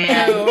 Oh,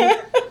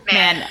 man.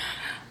 Man.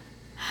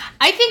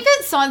 I think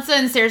that Sansa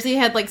and Cersei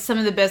had, like, some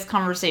of the best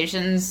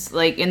conversations,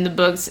 like, in the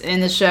books, in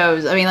the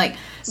shows. I mean, like,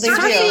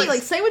 Cersei,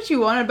 like, say what you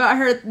want about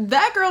her,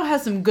 that girl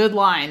has some good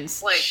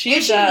lines. Like, she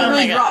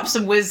really drops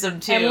some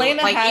wisdom, too. And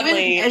Lena like,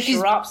 Headey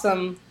drops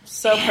them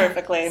so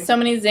perfectly. So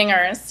many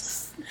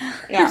zingers.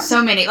 Yeah.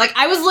 So many. Like,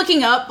 I was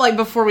looking up, like,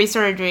 before we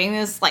started doing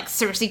this, like,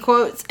 Cersei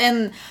quotes,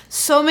 and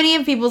so many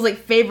of people's, like,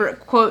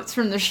 favorite quotes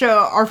from the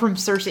show are from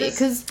Cersei.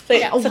 Because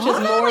such as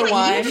more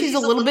wine. She's a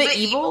little bit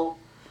evil.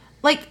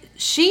 Like,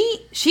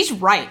 she's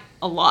right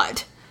a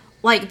lot.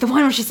 Like, the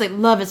one where she's like,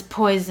 love is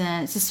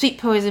poison. It's a sweet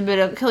poison, but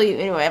it'll kill you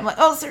anyway. I'm like,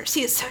 oh,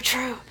 Cersei is so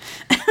true.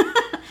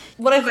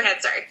 Go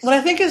ahead, sorry. What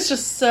I think is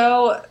just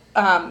so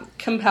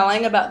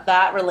compelling about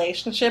that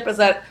relationship is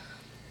that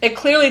it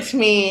clearly, to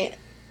me,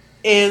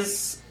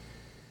 is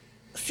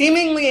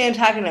seemingly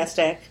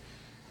antagonistic,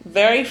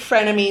 very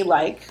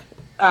frenemy-like.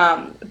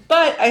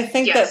 But I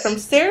think that from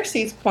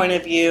Cersei's point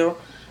of view,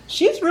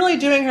 she's really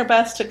doing her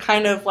best to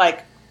kind of,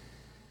 like,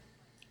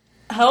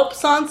 help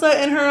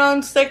Sansa in her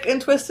own sick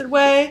and twisted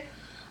way.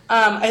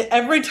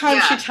 Every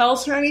time she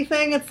tells her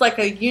anything, it's like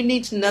you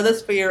need to know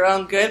this for your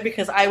own good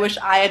because I wish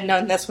I had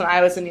known this when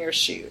I was in your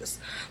shoes.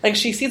 Like,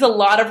 she sees a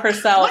lot of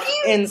herself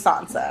in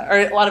Sansa, or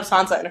a lot of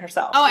Sansa in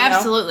herself. Oh,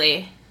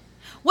 absolutely.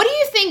 What do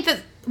you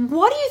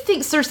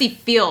think Cersei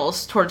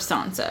feels towards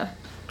Sansa?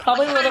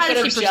 Probably a little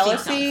bit of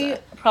jealousy,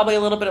 probably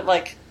a little bit of,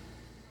 like,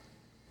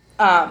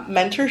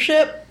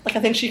 mentorship. Like, I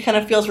think she kind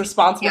of feels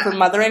responsible for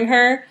mothering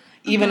her,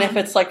 even if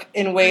it's, like,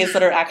 in ways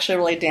that are actually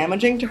really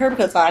damaging to her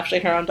because it's not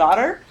actually her own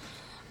daughter.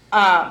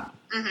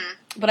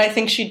 But I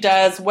think she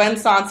does, when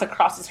Sansa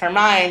crosses her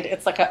mind,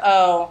 it's like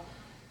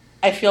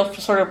I feel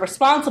sort of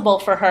responsible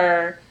for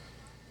her,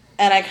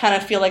 and I kind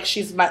of feel like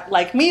she's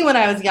like me when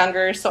I was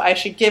younger, so I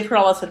should give her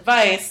all this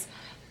advice,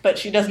 but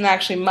she doesn't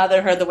actually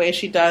mother her the way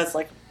she does,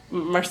 like,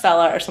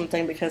 Myrcella or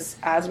something, because,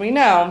 as we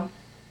know,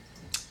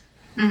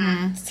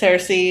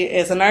 Cersei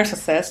is a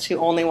narcissist who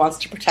only wants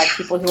to protect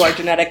people who are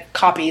genetic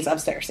copies of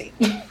Cersei.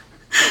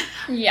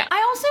 Yeah.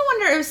 I also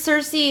wonder if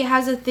Cersei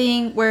has a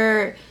thing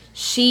where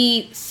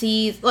she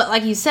sees,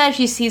 like you said,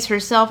 she sees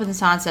herself in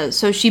Sansa,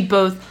 so she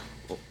both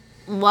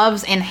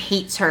loves and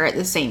hates her at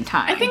the same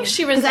time. I think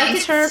she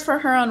resents her for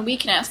her own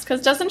weakness,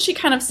 because doesn't she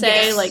kind of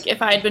say, like,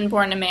 if I had been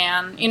born a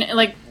man,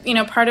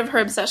 part of her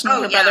obsession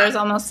with her brother is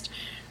almost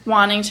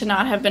wanting to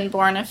not have been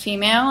born a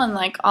female, and,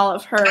 like, all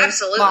of her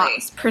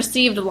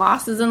perceived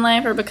losses in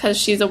life are because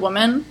she's a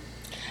woman.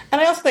 And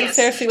I also think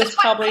Cersei was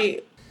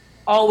probably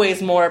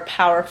always more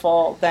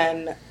powerful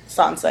than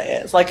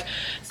Sansa is. Like,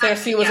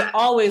 Cersei was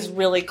always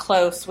really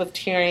close with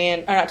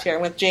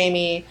with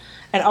Jaime,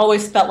 and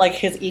always felt like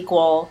his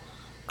equal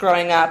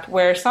growing up,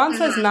 where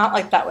Sansa is not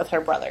like that with her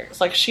brothers.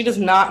 Like, she does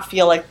not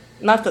feel like,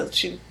 not that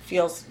she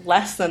feels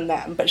less than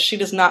them, but she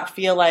does not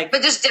feel like...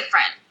 But just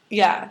different.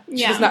 Yeah.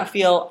 She does not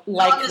feel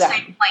like on the them.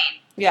 same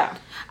plane. Yeah.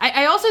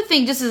 I also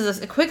think, just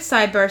as a quick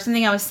sidebar,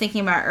 something I was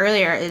thinking about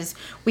earlier is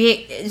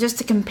just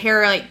to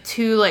compare like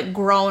two like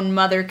grown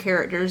mother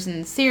characters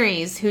in the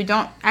series who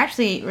don't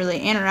actually really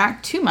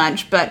interact too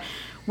much, but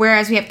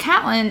whereas we have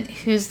Catelyn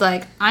who's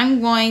like, I'm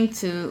going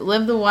to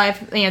live the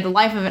life of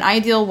an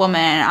ideal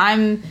woman,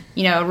 and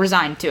I'm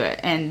resigned to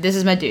it, and this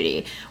is my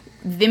duty.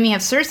 Then we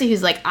have Cersei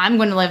who's like, I'm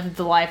going to live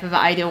the life of an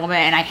ideal woman,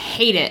 and I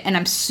hate it, and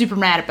I'm super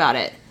mad about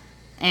it,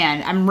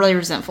 and I'm really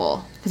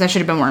resentful because I should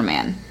have been more a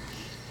man.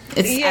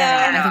 I think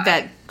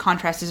that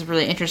contrast is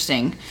really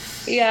interesting.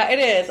 Yeah, it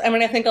is. I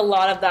mean, I think a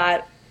lot of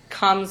that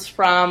comes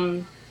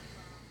from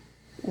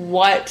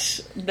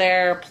what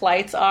their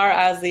plights are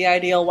as the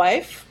ideal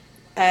wife.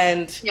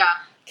 And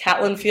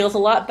Catelyn feels a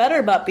lot better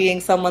about being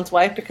someone's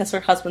wife because her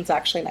husband's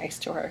actually nice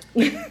to her.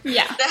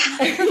 Yeah.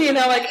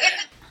 Like,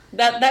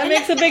 that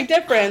makes a big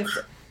difference.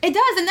 It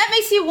does, and that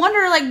makes you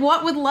wonder, like,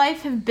 what would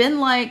life have been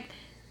like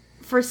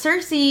for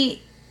Cersei?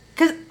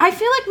 Because I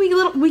feel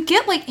like we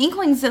get, like,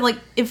 inklings that, like,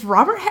 if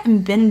Robert hadn't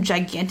been a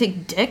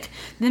gigantic dick,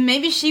 then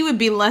maybe she would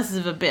be less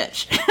of a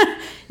bitch.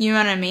 You know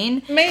what I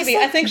mean? Maybe.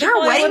 I think their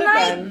wedding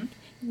night. Been.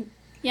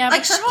 Yeah,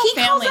 like, he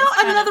calls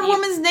out another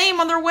woman's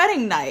name on their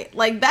wedding night.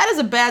 Like, that is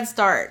a bad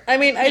start. I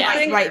mean, I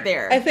think right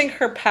there. I think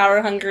her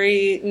power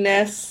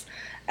hungriness.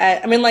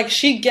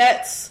 She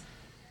gets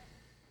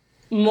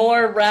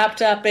more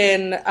wrapped up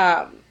in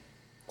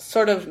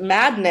sort of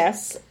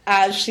madness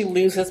as she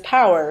loses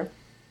power.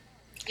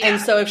 Yeah.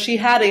 And so if she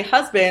had a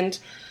husband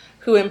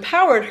who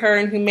empowered her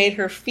and who made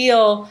her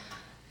feel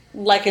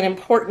like an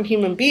important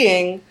human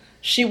being,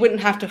 she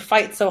wouldn't have to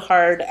fight so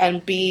hard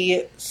and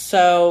be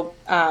so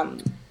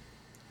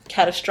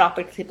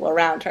catastrophic to people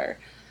around her.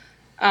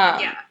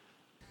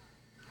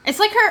 It's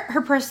like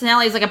her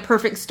personality is like a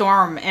perfect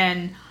storm,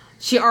 and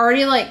she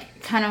already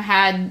like kind of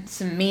had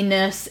some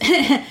meanness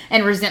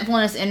and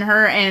resentfulness in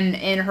her, and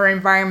in her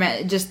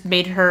environment just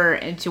made her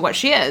into what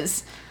she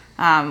is.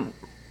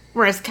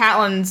 Whereas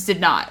Catelyn's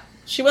did not.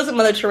 She wasn't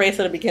Mother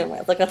Teresa to begin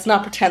with. Like, let's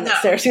not pretend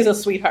that Cersei's a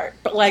sweetheart.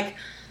 But like,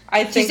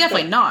 I think she's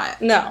definitely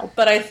not. No,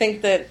 but I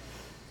think that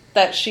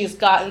she's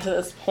gotten to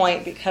this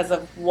point because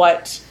of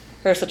what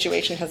her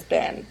situation has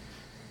been.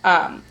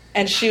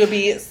 And she would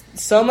be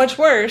so much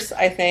worse,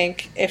 I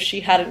think, if she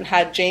hadn't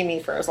had Jaime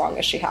for as long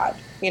as she had.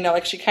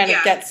 Like, she kind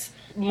of gets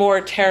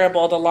more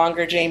terrible the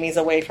longer Jaime's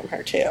away from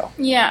her, too.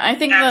 Yeah, I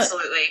think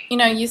absolutely.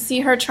 You see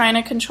her trying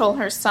to control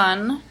her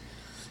son,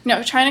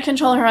 trying to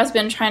control her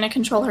husband, trying to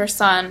control her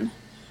son,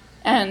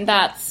 and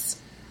that's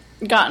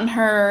gotten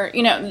her,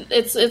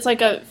 it's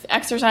like a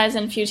exercise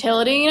in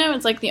futility,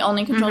 it's like the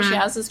only control she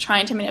has is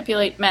trying to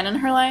manipulate men in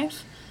her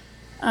life.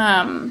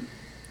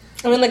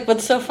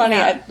 What's so funny,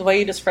 the way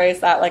you just phrased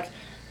that, like,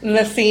 in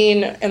the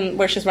scene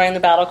where she's wearing the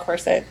battle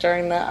corset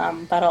during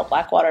the Battle at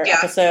Blackwater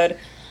episode,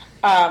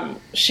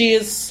 she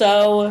is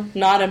so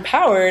not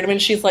empowered. I mean,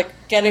 she's, like,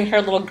 getting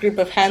her little group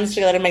of hens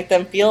together to make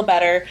them feel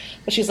better,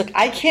 but she's like,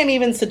 I can't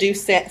even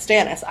seduce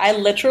Stannis. I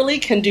literally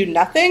can do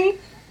nothing.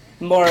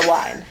 More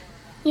wine.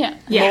 Yeah.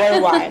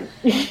 More wine.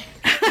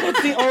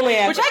 It's the only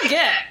answer. Which I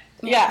get.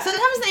 Yeah.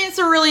 Sometimes the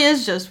answer really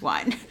is just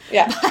wine.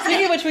 Yeah.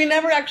 Speaking of which, we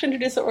never actually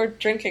introduced what we're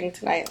drinking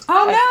tonight.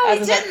 Oh, no,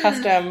 as is our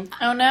custom.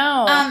 Oh,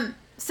 no.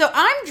 So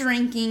I'm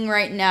drinking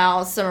right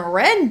now some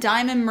Red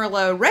Diamond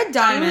Merlot. Red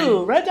Diamond.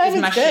 Ooh, Red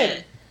Diamond's my good.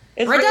 Shit.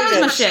 It's Red really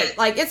Diamond's good. my shit.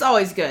 Like, it's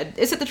always good.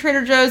 It's at the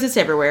Trader Joe's. It's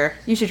everywhere.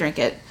 You should drink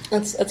it.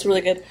 It's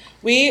really good.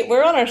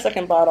 We're on our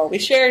second bottle. We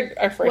shared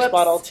our first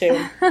bottle,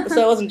 too.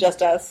 So it wasn't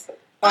just us.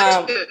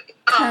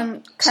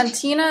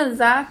 Cantina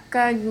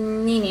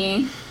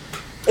Zaccagnini.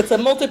 It's a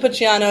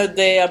Montepulciano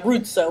di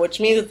Abruzzo,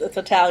 which means it's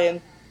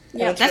Italian.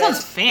 Yeah, that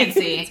sounds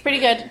fancy. It's pretty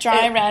good.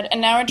 Dry red.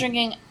 And now we're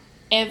drinking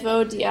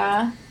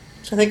Evodia.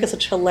 Which I think is a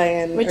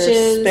Chilean, which or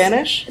is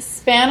Spanish.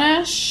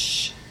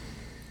 Spanish.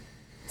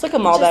 It's like a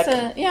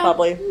Malbec,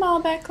 probably.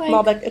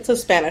 Malbec. It's a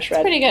Spanish red.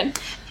 It's pretty good.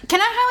 Can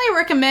I highly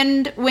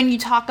recommend when you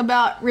talk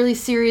about really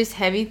serious,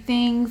 heavy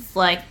things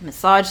like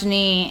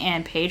misogyny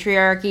and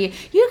patriarchy,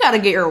 you gotta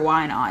get your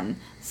wine on.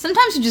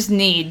 Sometimes you just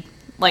need,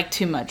 like,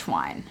 too much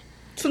wine.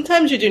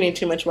 Sometimes you do need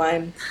too much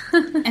wine.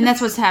 And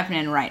that's what's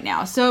happening right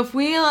now. So if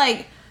we,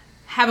 like,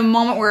 have a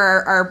moment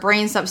where our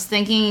brain stops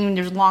thinking,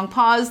 there's a long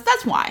pause,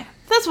 that's why.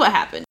 That's what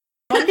happened.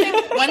 One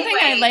thing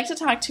I'd like to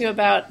talk to you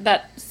about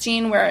that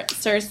scene where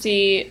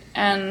Cersei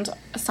and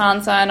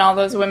Sansa and all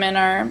those women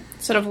are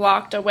sort of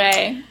locked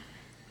away.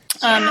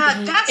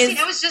 That scene,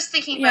 I was just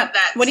thinking about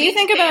that. What do you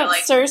think about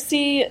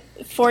Cersei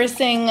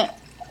forcing,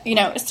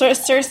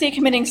 Cersei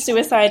committing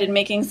suicide and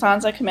making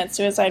Sansa commit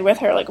suicide with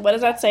her? Like, what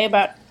does that say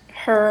about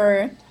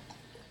her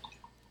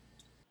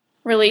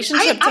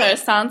relationship to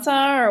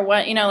Sansa, or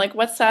what?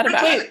 What's sad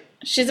about it?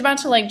 She's about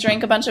to, like,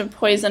 drink a bunch of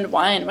poisoned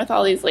wine with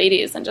all these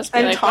ladies and just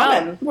be like,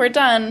 well, we're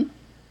done.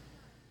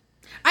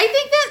 I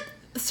think that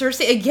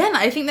Cersei, again,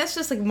 I think that's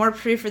just, like, more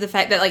proof for the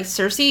fact that, like,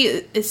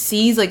 Cersei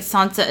sees, like,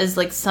 Sansa as,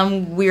 like,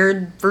 some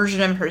weird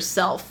version of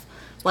herself.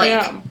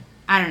 Like,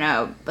 I don't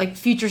know, like,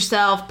 future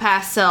self,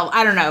 past self,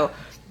 I don't know.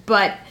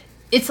 But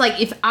it's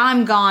like, if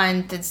I'm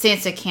gone, then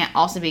Sansa can't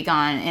also be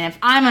gone. And if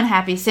I'm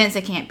unhappy,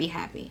 Sansa can't be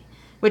happy.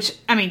 which,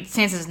 I mean,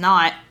 Sansa's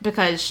not,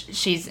 because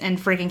she's in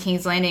freaking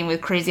King's Landing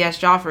with crazy-ass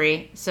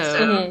Joffrey,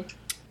 so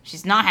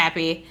she's not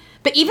happy.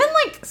 But even,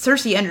 like,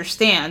 Cersei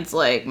understands,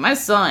 like, my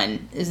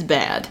son is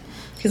bad.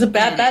 He's a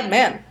bad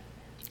man.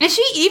 And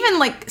she even,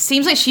 like,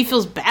 seems like she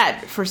feels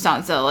bad for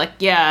Sansa. Like,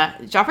 yeah,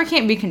 Joffrey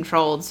can't be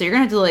controlled, so you're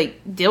gonna have to,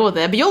 like, deal with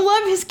it. But you'll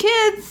love his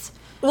kids.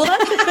 Well,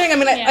 that's the thing. I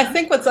mean, I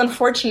think what's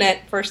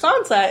unfortunate for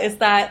Sansa is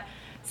that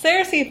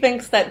Cersei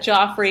thinks that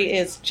Joffrey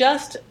is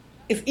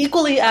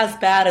equally as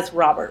bad as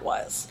Robert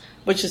was,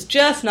 which is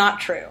just not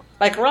true.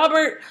 Like,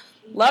 Robert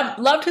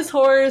loved his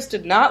whores,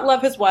 did not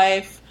love his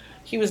wife.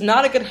 He was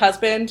not a good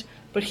husband,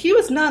 but he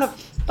was not a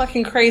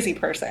fucking crazy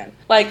person.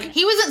 Like,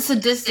 he wasn't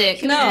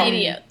sadistic. No, an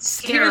idiot.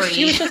 Scary.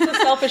 He was just a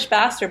selfish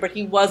bastard, but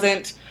he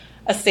wasn't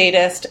a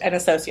sadist and a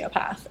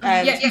sociopath.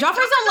 And Joffrey's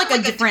on, like,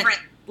 a different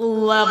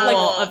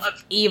level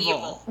of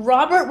evil.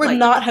 Robert would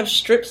not have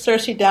stripped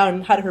Cersei down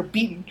and had her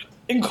beaten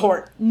in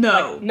court.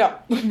 No.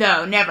 Like,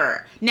 no,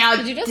 never. Now,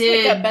 did you just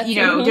pick up Betsy?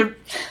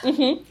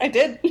 I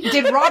did.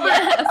 Did Robert...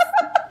 Yes.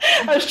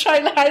 I was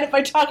trying to hide it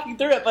by talking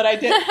through it, but I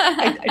did.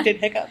 I did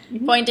hiccup.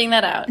 Pointing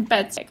that out.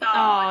 Betsy. Oh,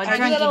 I do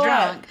that a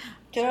lot.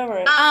 Get over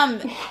it.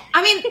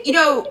 I mean,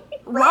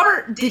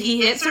 Robert, did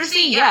he hit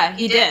Cersei? Yeah,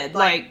 he did.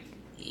 Like,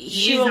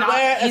 he's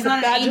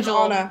not an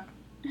angel.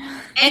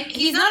 And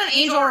he's not an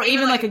angel or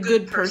even, like, a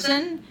good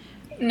person.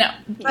 No.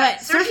 But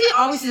Cersei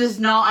obviously does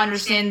not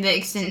understand the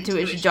extent to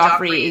which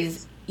Joffrey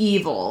is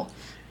evil.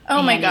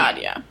 Oh my god,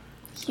 yeah.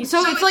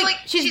 So it's like,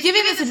 she's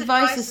giving this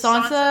advice to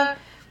Sansa,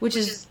 which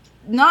is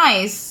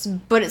nice,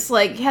 but it's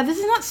like, yeah, this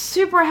is not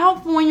super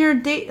helpful when you're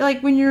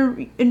when you're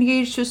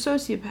engaged to a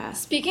sociopath.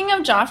 Speaking of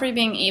Joffrey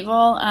being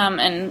evil,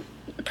 and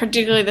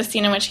particularly the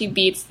scene in which he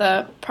beats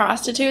the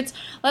prostitutes,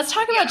 let's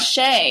talk about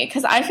Shae,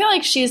 because I feel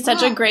like she's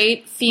such a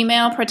great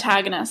female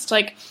protagonist.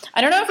 Like, I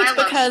don't know if it's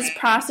because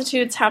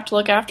prostitutes have to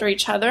look after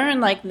each other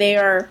and, like, they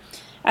are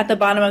at the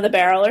bottom of the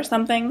barrel or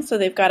something, so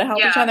they've got to help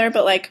each other,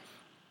 but, like,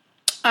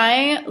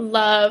 I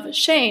love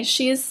Shae.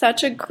 She is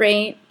such a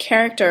great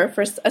character,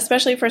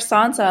 especially for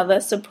Sansa, the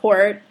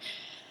support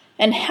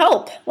and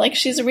help. Like,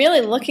 she's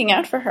really looking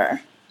out for her.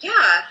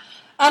 Yeah.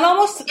 And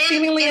almost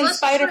seemingly in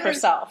spite of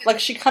herself. Like,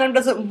 she kind of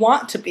doesn't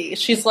want to be.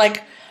 She's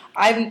like,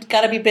 I've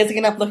got to be busy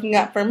enough looking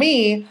out for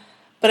me.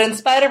 But in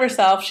spite of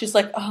herself, she's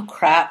like, oh,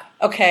 crap.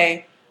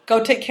 Okay,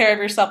 go take care of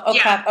yourself. Oh,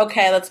 crap.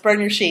 Okay, let's burn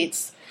your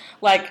sheets.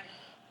 Like,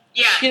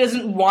 she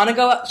doesn't want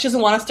to she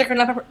doesn't want to stick her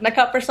neck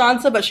up for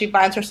Sansa, but she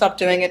finds herself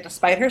doing it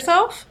despite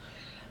herself.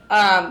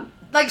 Like,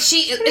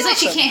 it's like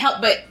she can't help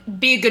but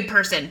be a good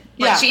person.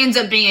 Like, she ends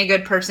up being a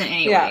good person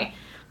anyway.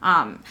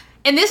 Yeah.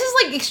 And this is,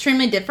 like,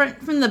 extremely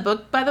different from the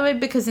book, by the way,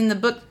 because in the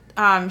book,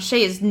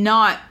 Shae is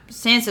not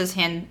Sansa's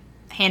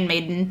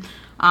handmaiden.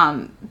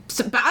 But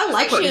I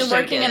like what she's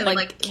working in,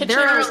 like, kitchen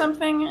or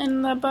something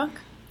in the book.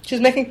 She's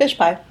making fish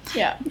pie.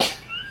 Yeah.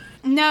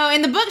 No,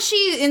 in the book,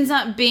 she ends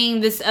up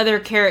being this other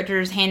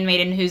character's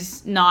handmaiden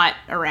who's not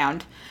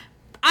around.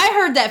 I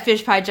heard that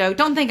fish pie joke.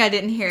 Don't think I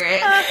didn't hear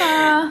it.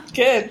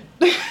 Good.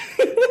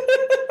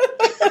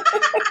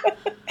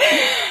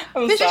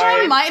 Fish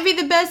pie might be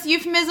the best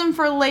euphemism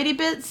for lady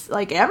bits,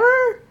 like, ever.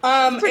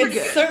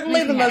 It's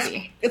certainly the most.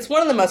 It's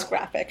one of the most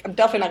graphic. I'm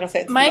definitely not going to say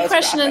it's the most graphic. My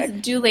question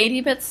is, do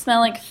lady bits smell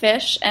like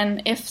fish?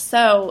 And if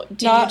so,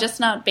 do you just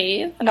not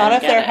bathe? Not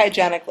if they're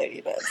hygienic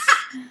lady bits.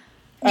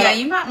 Yeah,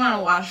 you might want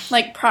to wash.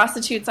 Like,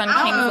 prostitutes on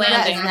King's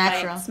Landing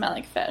might smell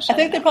like fish. I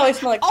think they probably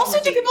smell like...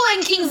 Also, do people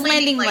in King's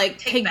Landing, like,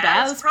 take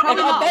baths? Probably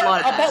not a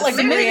lot of I bet, like,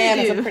 Brienne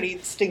is a pretty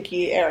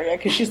stinky area,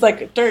 because she's,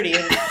 like, dirty,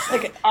 and,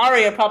 like,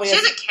 Arya probably She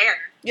doesn't care.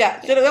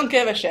 Yeah, they don't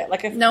give a shit.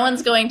 Like, if no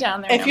one's going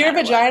down there. If your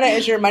vagina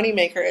is your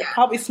moneymaker, it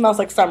probably smells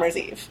like Summer's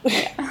Eve.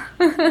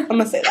 I'm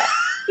gonna say that.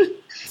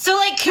 So,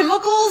 like,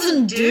 chemicals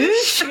and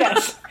douche?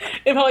 Yes.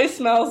 It probably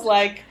smells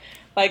like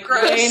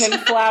rain and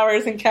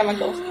flowers and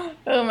chemicals.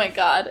 Oh my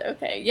god,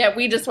 okay. Yeah,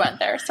 we just went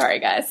there. Sorry,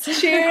 guys.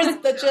 Cheers,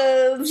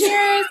 bitches.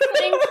 Cheers.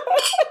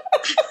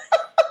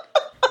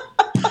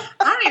 I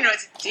don't even know what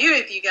to do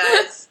with you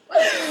guys.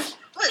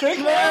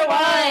 Drink more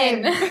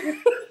wine.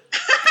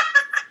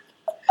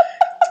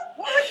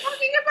 What were we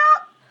talking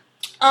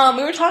about?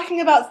 We were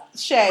talking about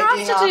Shae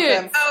being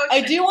awesome. Oh, okay.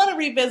 I do want to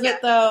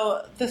revisit,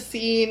 though, the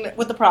scene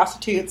with the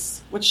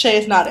prostitutes, which Shae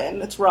is not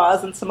in. It's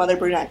Roz and some other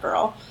brunette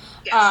girl.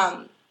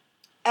 Yes.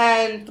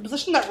 And the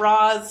position that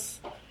Roz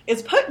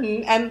is put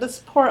in, and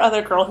this poor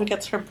other girl who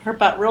gets her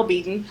butt real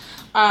beaten,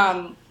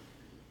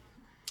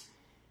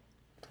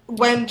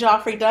 when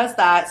Joffrey does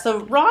that. So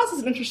Roz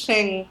is an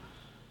interesting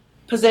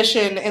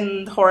position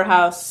in the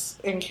whorehouse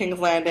in King's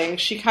Landing.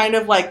 She kind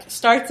of, like,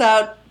 starts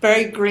out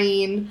very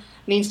green,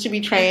 needs to be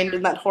trained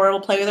in that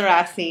horrible play with her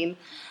ass scene,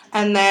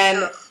 and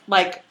then,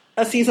 like,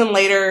 a season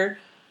later,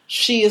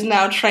 she is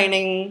now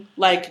training,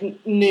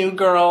 like, new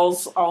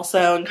girls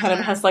also, and kind of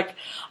has, like,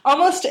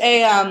 almost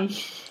a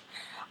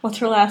what's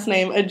her last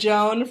name? A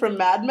Joan from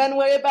Mad Men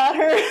way about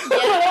her.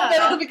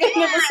 At the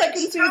beginning of the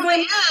second season.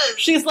 Totally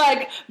She's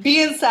like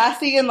being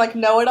sassy and like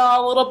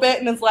know-it-all a little bit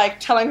and is like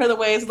telling her the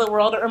ways of the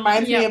world. It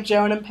reminds me of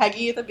Joan and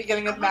Peggy at the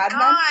beginning of Mad Men.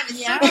 God,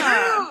 it's so true.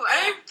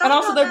 I And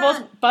also they're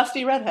both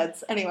busty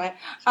redheads. Anyway.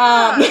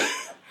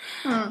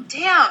 Damn.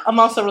 I'm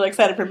also really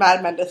excited for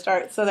Mad Men to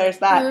start, so there's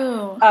that.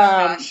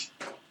 Gosh.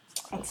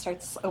 It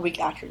starts a week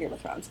after Game of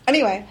Thrones.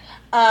 Anyway,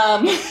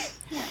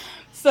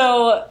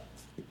 so,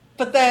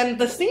 but then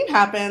the scene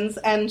happens,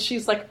 and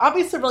she's, like,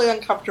 obviously really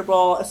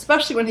uncomfortable,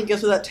 especially when he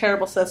gives her that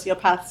terrible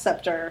sociopath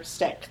scepter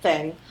stick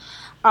thing.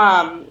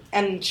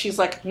 And she's,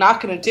 like,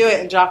 not going to do it,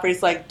 and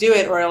Joffrey's like, do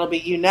it or it'll be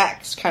you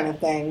next kind of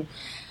thing.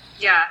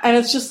 Yeah. And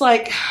it's just,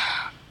 like,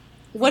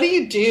 what do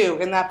you do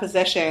in that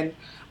position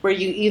where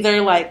you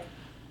either, like,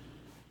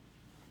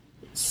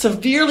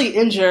 severely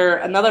injure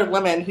another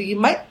woman who you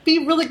might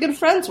be really good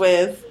friends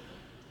with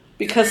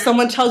because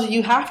someone tells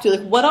you have to?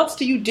 Like, what else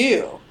do you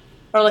do?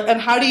 Or like,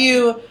 and how do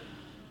you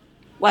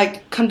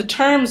like come to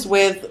terms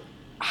with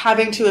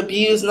having to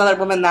abuse another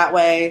woman that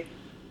way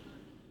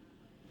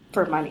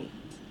for money?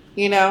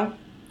 You know,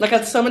 like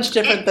that's so much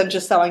different than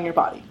just selling your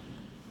body.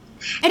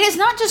 And it's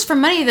not just for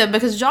money though,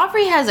 because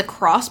Joffrey has a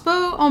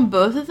crossbow on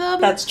both of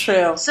them. That's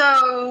true.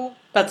 So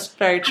That's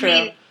very true.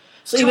 mean,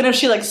 so even if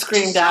she like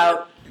screamed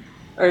out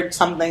or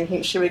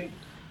something, she would.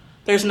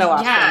 There's no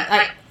option.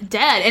 Yeah,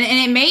 dead. And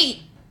it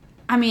may,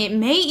 I mean, it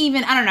may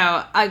even, I don't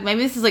know,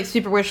 maybe this is like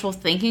super wishful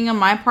thinking on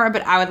my part,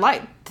 but I would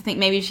like to think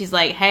maybe she's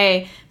like,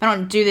 hey, if I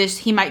don't do this,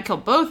 he might kill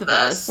both of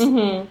us.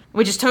 Mm-hmm.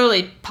 Which is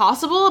totally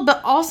possible,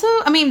 but also,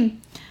 I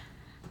mean,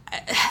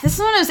 this is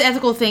one of those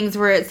ethical things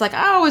where it's like,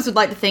 I always would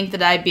like to think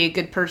that I'd be a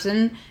good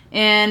person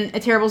in a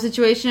terrible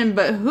situation,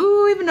 but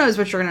who even knows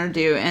what you're going to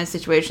do in a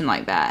situation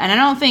like that? And I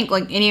don't think,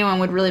 like, anyone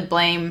would really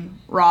blame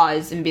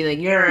Roz and be like,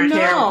 you're a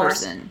terrible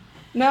person.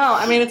 No,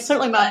 I mean, it's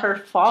certainly not her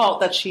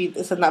fault that she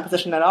is in that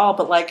position at all,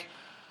 but, like,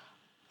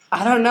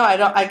 I don't know.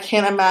 I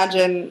can't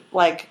imagine,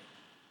 like,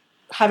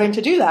 having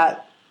to do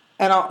that.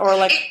 Or,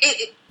 like...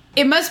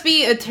 It must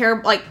be a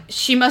terrible, like,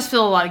 she must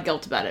feel a lot of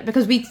guilt about it,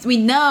 because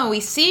we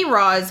see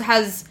Roz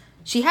has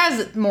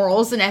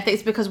morals and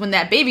ethics, because when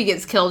that baby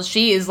gets killed,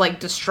 she is,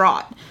 like,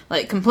 distraught,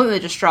 like, completely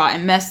distraught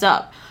and messed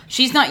up.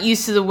 She's not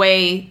used to the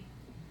way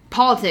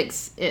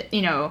politics,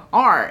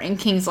 are in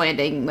King's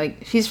Landing.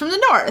 Like, she's from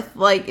the north.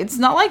 Like, it's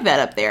not like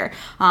that up there.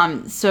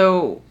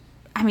 So,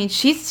 I mean,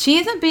 she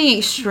ends up being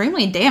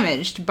extremely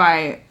damaged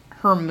by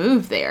her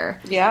move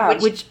there.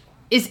 Yeah. Which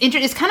is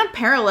it's kind of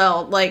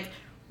parallel, like,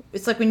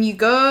 it's like when you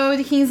go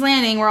to King's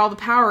Landing where all the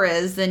power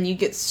is, then you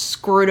get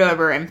screwed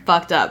over and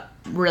fucked up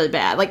really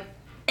bad. Like,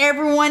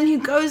 everyone who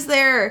goes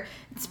there,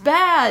 it's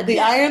bad. The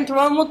Iron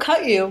Throne will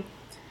cut you.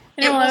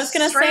 You know, I was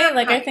going to say,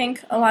 like, I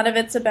think a lot of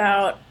it's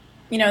about,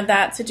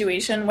 that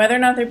situation, whether or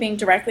not they're being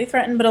directly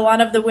threatened, but a lot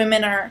of the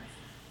women are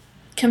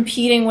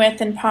competing with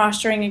and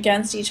posturing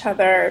against each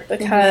other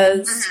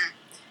because,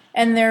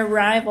 and they're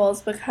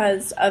rivals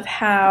because of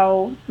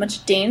how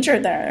much danger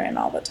they're in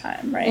all the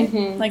time, right?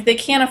 Mm-hmm. Like, they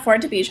can't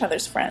afford to be each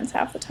other's friends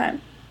half the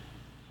time.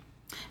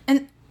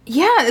 And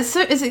yeah,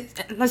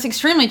 that's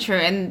extremely true.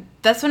 And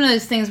that's one of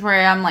those things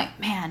where I'm like,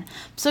 man,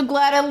 I'm so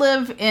glad I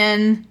live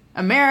in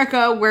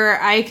America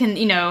where I can,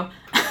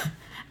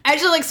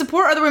 actually, like,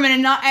 support other women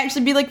and not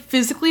actually be, like,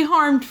 physically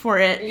harmed for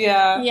it.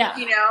 Yeah. Yeah.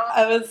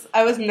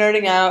 I was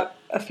nerding out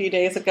a few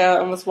days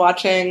ago and was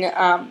watching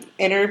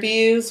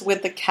interviews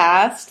with the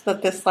cast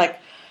that this, like,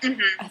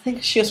 I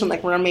think she was from,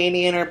 like,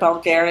 Romanian or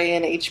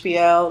Bulgarian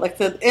HBO. Like,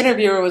 the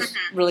interviewer was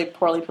really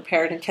poorly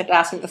prepared and kept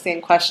asking the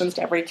same questions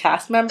to every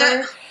cast member.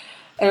 And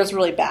it was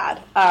really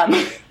bad.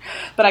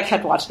 But I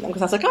kept watching them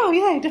because I was like, oh,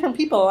 yay, different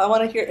people. I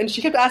want to hear. And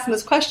she kept asking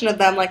this question of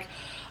them, like,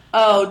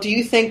 oh, do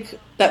you think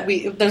that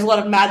there's a lot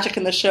of magic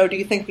in the show. Do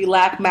you think we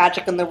lack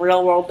magic in the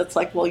real world? That's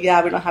like, well,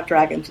 yeah, we don't have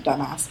dragons, you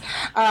dumbass.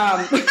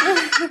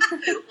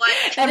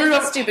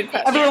 Stupid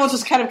question. Everyone was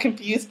just kind of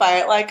confused by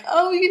it. Like,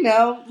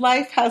 oh,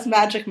 life has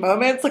magic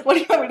moments. Like, what do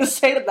you want me to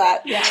say to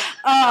that? Yeah.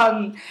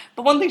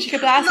 But one thing she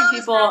kept asking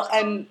people,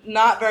 and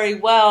not very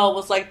well,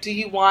 was like, do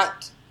you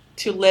want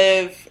to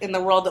live in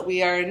the world that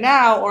we are in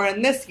now or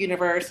in this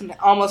universe? And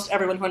almost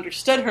everyone who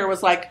understood her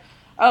was like,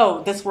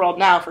 oh, this world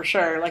now for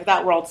sure. Like,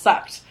 that world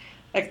sucked.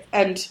 Like,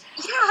 and she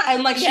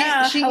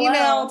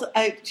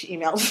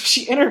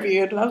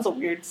interviewed, that was a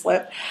weird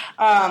slip,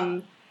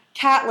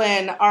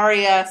 Catelyn,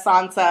 Arya,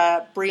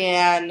 Sansa,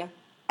 Brienne,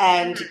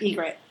 and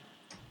Ygritte.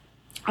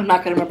 I'm not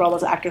going to remember all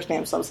those actors'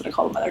 names, so I'm just going to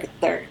call them by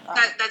their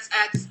that's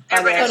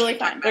totally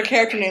fine. Their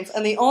character names.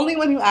 And the only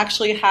one who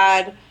actually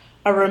had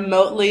a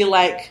remotely,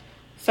 like,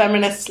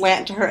 feminist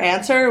slant to her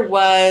answer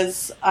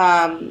was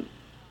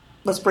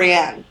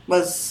Brienne.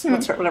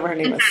 Whatever her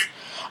name is.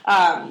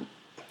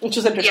 Which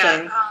was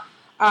interesting. Yeah.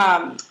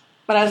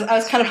 But I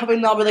was kind of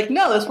hoping they'll be like,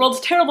 no, this world's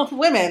terrible for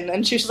women.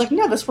 And she was like,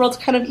 no, this world's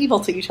kind of evil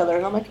to each other.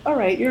 And I'm like, all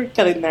right, you're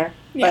getting there.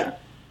 Yeah. But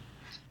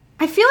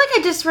I feel like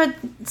I just read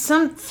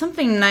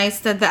something nice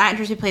that the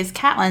actress who plays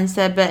Catelyn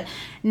said, but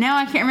now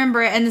I can't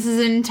remember it, and this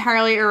is an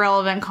entirely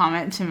irrelevant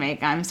comment to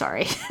make. I'm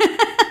sorry.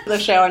 the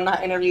show and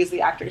not interviews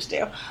the actors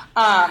do.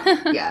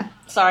 Yeah.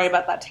 Sorry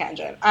about that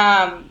tangent.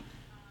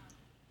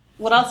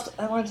 What else?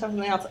 I wanted to say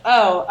something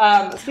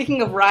else.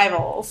 Speaking of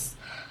rivals,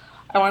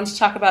 I wanted to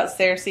talk about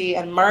Cersei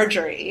and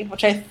Marjorie,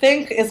 which I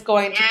think is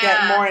going to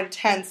get more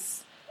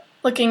intense.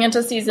 Looking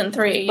into season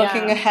 3,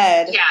 Looking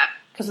ahead. Yeah.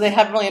 Because they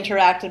haven't really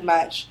interacted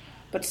much.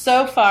 But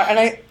so far, and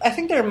I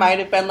think there might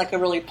have been like a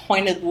really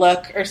pointed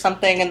look or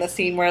something in the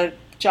scene where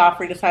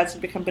Joffrey decides to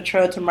become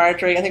betrothed to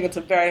Marjorie. I think it's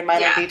a very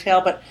minor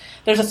detail, but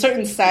there's a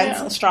certain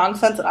sense, a strong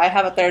sense that I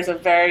have that there's a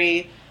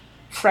very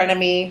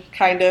frenemy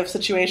kind of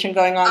situation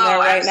going on there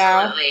right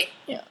now.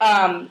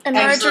 Yeah. And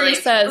Marjorie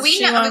says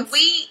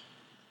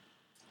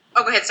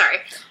Oh, go ahead, sorry.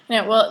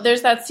 Yeah, well,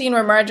 there's that scene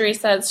where Marjorie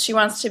says she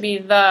wants to be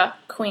the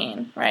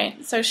queen,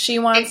 right? So she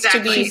wants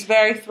to be... She's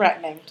very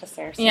threatening to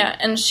Cersei. Yeah,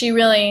 and she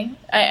really...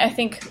 I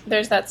think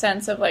there's that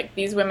sense of, like,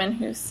 these women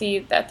who see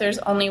that there's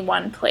only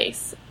one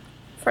place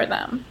for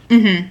them.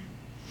 Mm-hmm.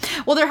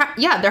 Well,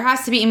 there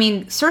has to be... I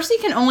mean, Cersei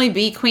can only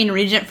be queen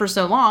regent for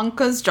so long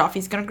because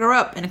Joffrey's going to grow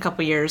up in a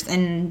couple years,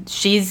 and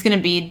she's going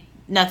to be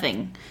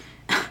nothing.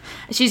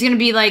 She's going to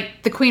be,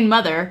 like, the queen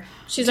mother.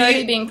 She's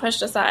already being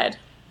pushed aside.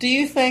 Do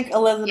you think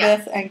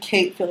Elizabeth and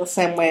Kate feel the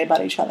same way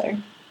about each other?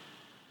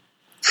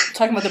 I'm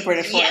talking about the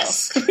British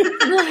royals.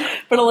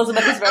 But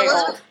Elizabeth is very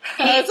old.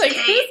 I was like,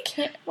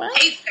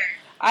 what?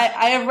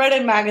 I have read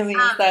in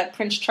magazines that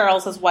Prince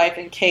Charles's wife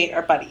and Kate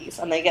are buddies,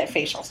 and they get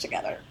facials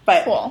together.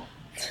 But cool.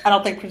 I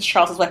don't think Prince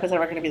Charles's wife is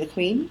ever going to be the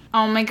queen.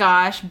 Oh my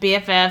gosh,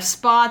 BFF,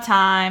 spa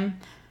time.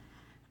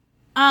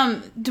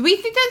 Do we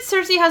think that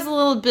Cersei has a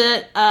little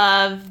bit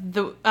of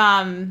the,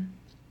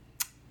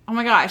 oh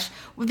my gosh,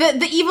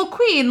 the evil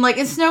queen, like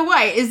in Snow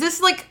White? Is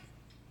this like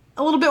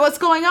a little bit what's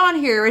going on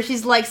here, where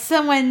she's like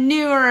someone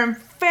newer and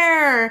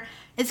fairer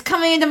is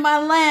coming into my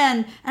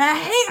land, and I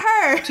hate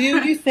her? Do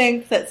you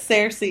think that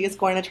Cersei is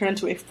going to turn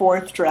into a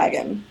fourth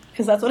dragon?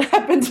 Because that's what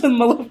happens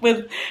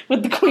with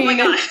the queen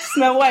in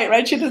Snow White,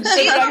 right? She's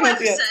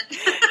Maleficent.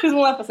 She's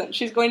Maleficent.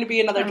 She's going to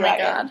be another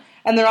dragon. God.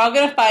 And they're all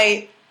going to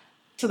fight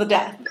to the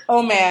death.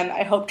 Oh man,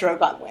 I hope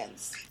Drogon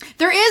wins.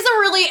 There is a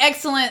really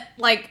excellent,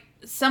 like,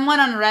 someone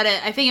on Reddit,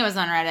 I think it was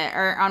on Reddit,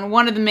 or on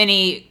one of the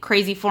many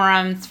crazy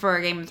forums for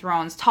Game of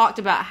Thrones, talked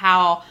about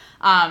how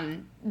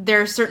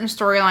there are certain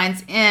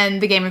storylines in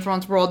the Game of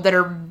Thrones world that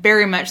are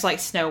very much like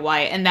Snow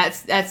White, and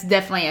that's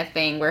definitely a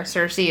thing where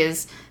Cersei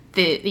is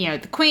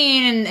the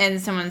queen,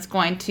 and someone's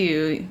going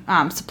to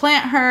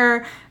supplant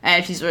her,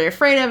 and she's really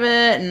afraid of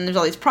it, and there's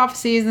all these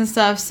prophecies and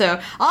stuff.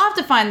 So I'll have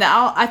to find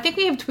that. I think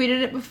we have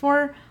tweeted it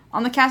before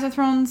on the Cast of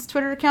Thrones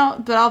Twitter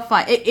account, but I'll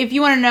find it. If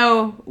you want to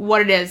know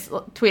what it is,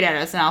 tweet at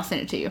us and I'll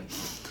send it to you,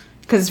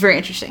 because it's very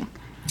interesting.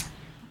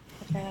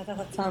 Yeah,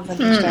 that sounds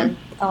interesting.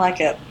 I like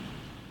it.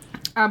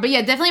 But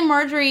yeah, definitely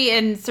Marjorie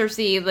and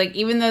Cersei, like,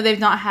 even though they've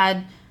not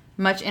had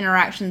much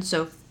interaction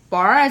so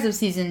far as of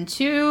season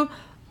 2,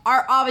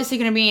 are obviously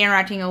going to be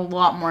interacting a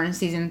lot more in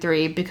season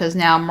 3, because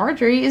now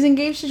Marjorie is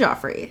engaged to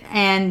Joffrey,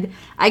 and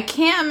I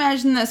can't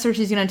imagine that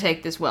Cersei's going to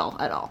take this well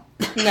at all.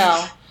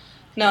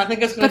 No, I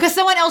think it's going to... Because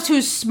someone else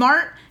who's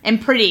smart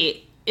and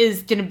pretty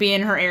is going to be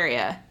in her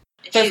area.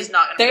 She's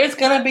not. There's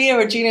going to be a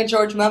Regina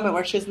George moment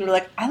where she's going to be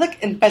like, I look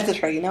invented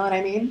her, you know what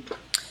I mean?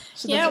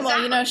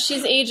 Well,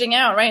 she's aging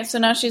out, right? So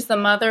now she's the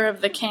mother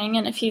of the king,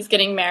 and if he's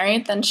getting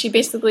married, then she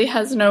basically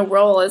has no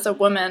role as a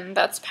woman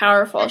that's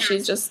powerful.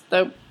 She's just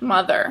the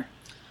mother.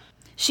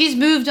 She's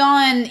moved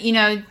on,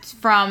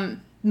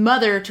 from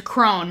mother to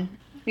crone.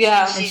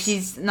 Yeah. And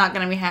she's not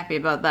going to be happy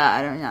about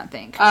that, I do not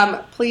think.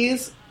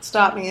 Please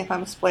stop me if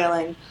I'm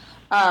spoiling.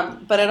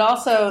 But it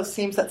also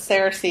seems that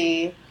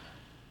Cersei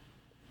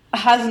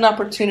has an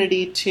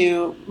opportunity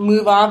to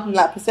move on from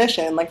that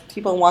position. Like,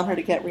 people want her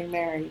to get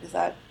remarried. Is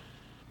that...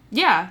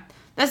 Yeah,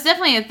 that's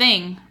definitely a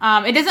thing.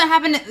 It doesn't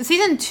happen...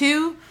 Season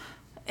 2,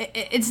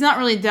 it's not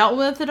really dealt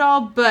with at all,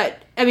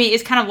 but, I mean,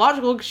 it's kind of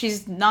logical because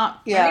she's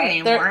not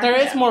married anymore. There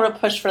is more of a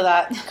push for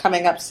that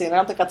coming up soon. I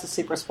don't think that's a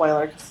super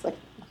spoiler, because, like,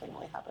 nothing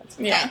really happens.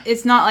 Yeah,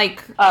 it's not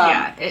like...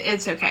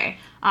 it's okay.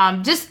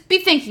 Just be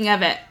thinking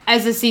of it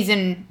as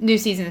the new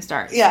season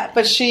starts. Yeah,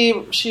 but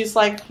she's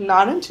like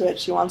not into it.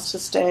 She wants to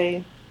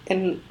stay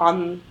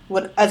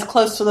as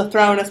close to the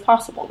throne as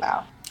possible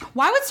now.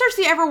 Why would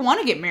Cersei ever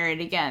want to get married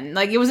again?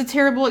 Like, it was a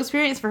terrible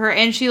experience for her,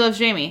 and she loves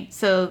Jaime,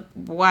 so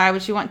why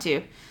would she want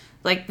to?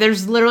 Like,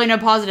 there's literally no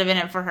positive in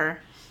it for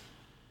her.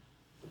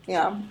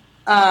 Yeah.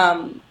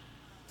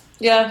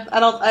 Yeah, I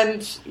don't,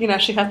 and,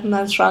 she hasn't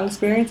had strong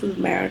experiences with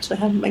marriage. They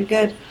haven't been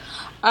good.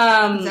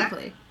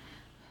 Exactly.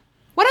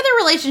 What other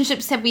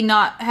relationships have we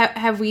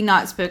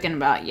not spoken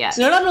about yet?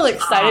 So what I'm really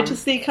excited to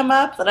see come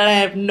up, that I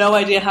have no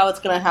idea how it's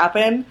going to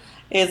happen,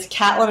 is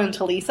Catelyn and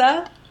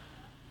Talisa.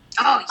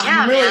 Oh,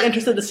 yeah, I'm really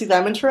interested to see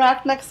them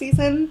interact next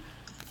season.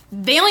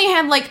 They only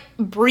had, like,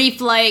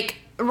 brief, like,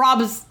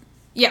 Rob's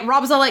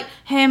all like,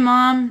 hey,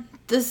 Mom,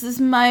 this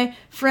is my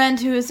friend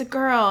who is a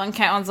girl. And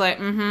Catelyn's like,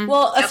 mm-hmm.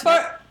 Well,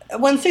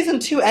 when season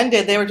 2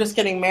 ended, they were just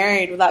getting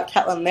married without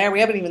Catelyn there. We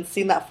haven't even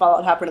seen that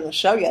fallout happen in the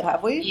show yet,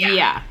 have we?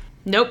 Yeah.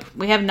 Nope,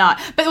 we have not.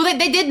 But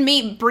they did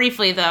meet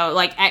briefly, though,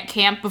 like, at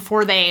camp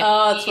before they,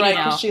 Oh, that's right,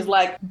 because she's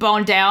like,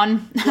 boned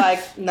down.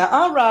 like,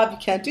 nuh-uh, Rob, you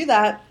can't do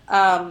that.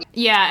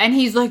 Yeah, and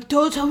he's like,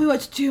 don't tell me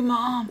what to do,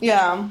 Mom.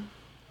 Yeah.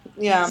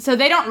 Yeah. So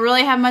they don't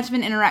really have much of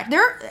an interaction.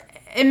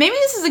 And maybe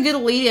this is a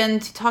good lead-in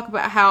to talk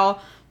about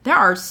how there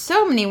are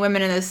so many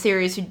women in this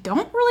series who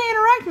don't really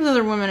interact with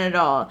other women at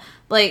all.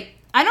 Like,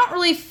 I don't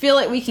really feel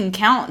like we can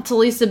count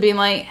Talisa being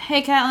like,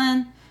 hey,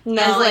 Catelyn,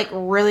 as, like,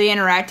 really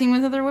interacting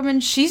with other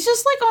women. She's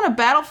just, like, on a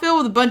battlefield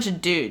with a bunch of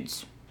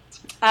dudes.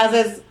 As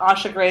is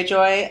Asha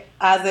Greyjoy.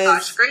 As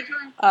is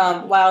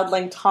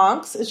Wildling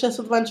Tonks. It's just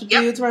with a bunch of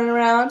dudes running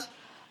around.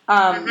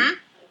 As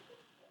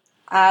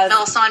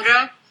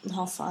Melisandre.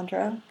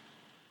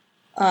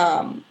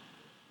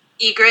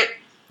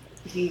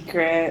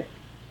 Egret.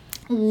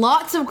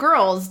 Lots of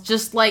girls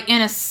just, like,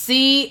 in a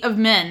sea of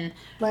men.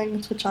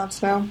 Language with Jon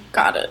Snow.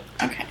 Got it.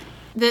 Okay.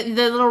 The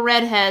little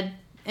redhead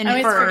in I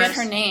always furs. forget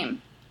her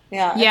name.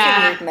 Yeah,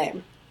 Yeah. it's a weird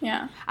name.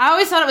 Yeah. I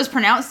always thought it was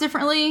pronounced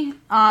differently.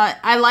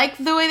 I like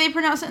the way they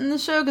pronounce it in the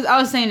show, because I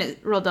was saying it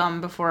real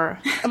dumb before.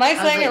 Am I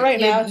saying it right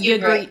now? It's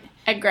Ygritte.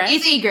 Egret.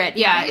 It's Egret,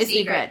 yeah, it's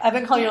Egret. I've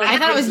been calling you I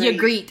thought it was Ygritte.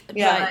 Ygritte,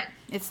 Yeah.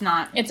 but it's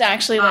not. It's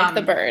actually like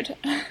the bird.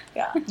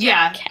 Yeah.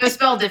 Yeah, it was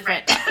spelled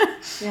different.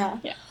 Yeah.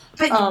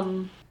 But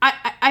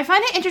I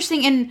find it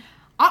interesting, and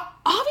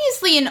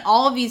obviously in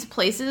all of these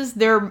places,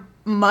 there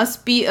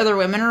must be other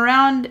women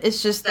around.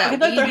 It's just that I feel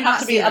like there do have not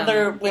to see be them.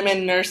 other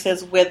women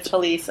nurses with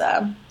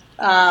Talisa.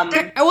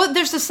 Well,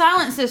 there's the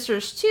Silent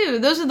Sisters, too.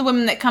 Those are the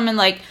women that come and,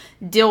 like,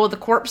 deal with the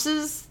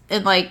corpses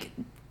and, like,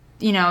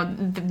 you know,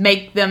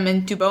 make them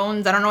into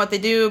bones. I don't know what they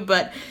do,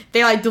 but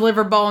they, like,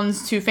 deliver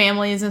bones to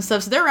families and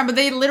stuff. So they're around, but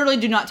they literally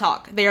do not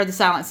talk. They are the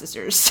Silent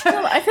Sisters.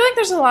 Well, I feel like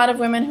there's a lot of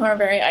women who are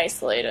very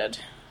isolated.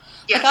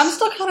 Like, I'm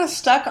still kind of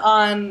stuck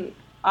on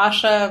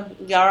Asha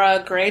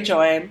Yara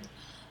Greyjoy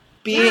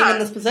being in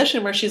this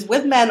position where she's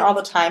with men all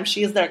the time.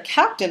 She is their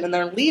captain and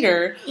their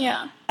leader.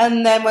 Yeah.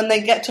 And then when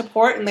they get to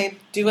port and they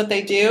do what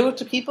they do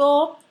to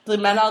people, the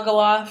men all go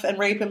off and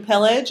rape and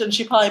pillage, and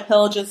she probably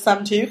pillages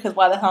some too, because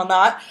why the hell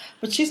not?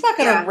 But she's not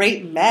going to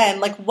rape men.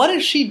 Like, what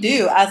does she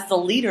do as the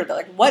leader?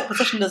 Like, what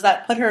position does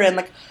that put her in?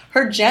 Like,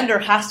 her gender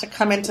has to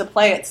come into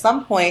play at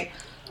some point.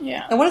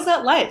 Yeah. And what is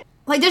that like?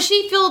 Like, does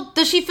she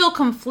feel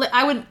conflict?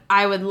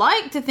 I would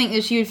like to think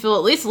that she would feel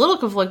at least a little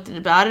conflicted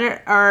about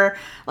it, or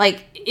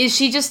like, is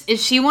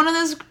she one of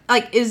those,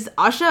 like, is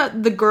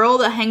Asha the girl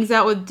that hangs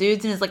out with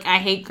dudes and is like, I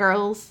hate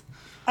girls?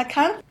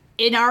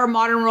 In our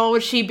modern role,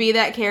 would she be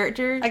that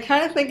character? I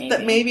kind of think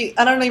that maybe,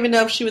 I don't even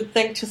know if she would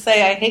think to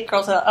say I hate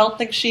girls. I don't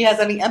think she has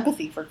any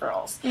empathy for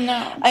girls.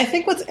 No. I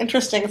think what's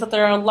interesting is that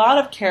there are a lot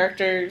of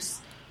characters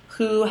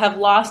who have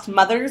lost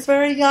mothers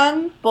very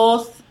young.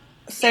 Both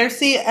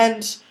Cersei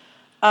and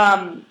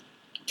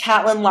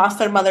Catelyn lost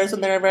their mothers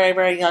when they were very,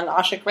 very young.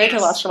 Asha Greyjoy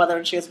lost her mother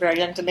when she was very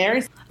young.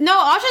 Daenerys. No,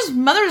 Asha's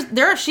mother's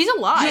there. She's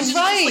alive. You're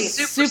right. She's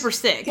like super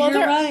sick. Well,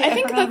 You're right. I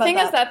think the thing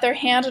is that they're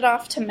handed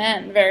off to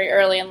men very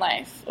early in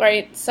life,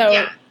 right?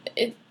 So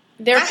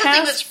they're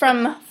passed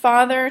from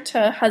father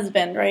to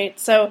husband, right?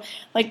 So,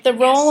 like, the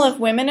role of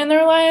women in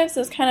their lives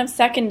is kind of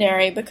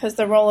secondary because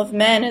the role of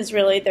men is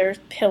really their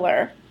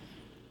pillar.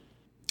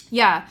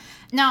 Yeah.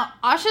 Now,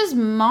 Asha's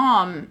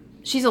mom,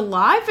 she's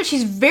alive, but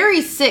she's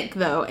very sick,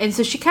 though. And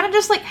so she kind of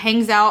just, like,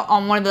 hangs out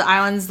on one of the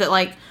islands that,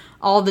 like,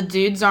 all the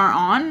dudes aren't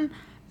on.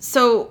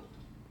 So,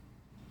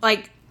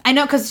 like, I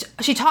know, because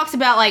she talks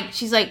about, like,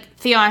 she's like,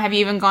 Theon, have you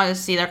even gone to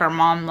see, like, our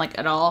mom, like,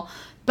 at all?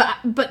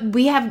 But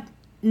we have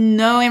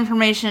no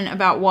information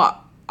about what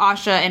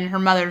Asha and her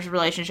mother's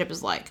relationship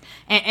is like.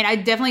 And I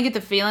definitely get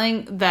the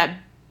feeling that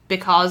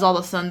because all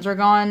the sons are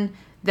gone,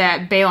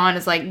 that Balon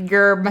is like,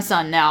 you're my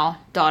son now,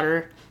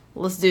 daughter.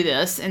 Let's do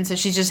this. And so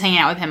she's just hanging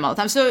out with him all the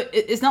time. So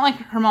it's not like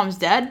her mom's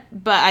dead,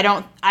 but I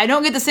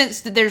don't get the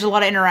sense that there's a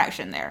lot of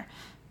interaction there.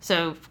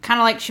 So kind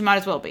of like she might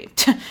as well be,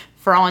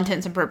 for all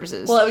intents and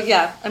purposes. Well,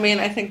 yeah. I mean,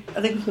 I think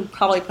we could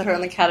probably put her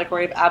in the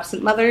category of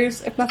absent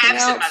mothers, if nothing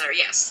else. Absent mother,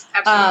 yes,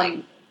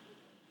 absolutely.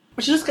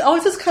 Which is just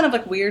always this kind of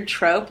like weird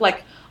trope.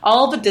 Like,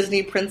 all the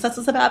Disney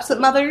princesses have absent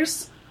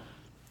mothers.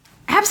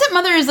 Absent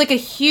mother is like a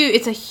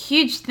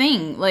huge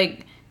thing.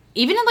 Like,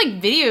 even in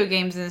like video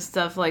games and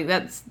stuff, like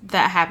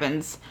that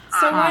happens.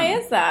 So why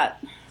is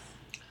that?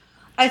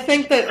 I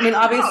think that, I mean,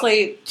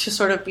 obviously, to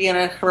sort of be in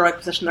a heroic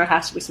position, there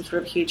has to be some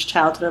sort of huge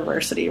child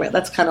diversity, right?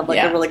 That's kind of like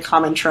a really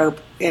common trope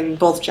in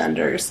both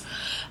genders.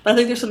 But I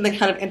think there's something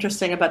kind of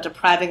interesting about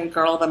depriving a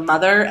girl of a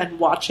mother and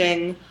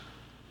watching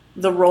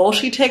the role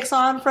she takes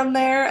on from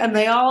there, and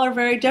they all are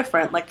very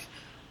different. Like,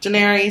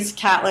 Daenerys,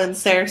 Catelyn,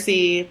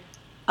 Cersei,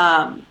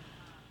 are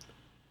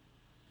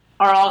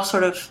all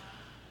sort of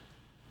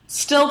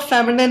still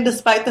feminine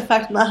despite the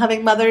fact of not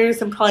having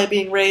mothers and probably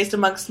being raised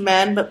amongst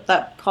men, but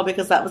that probably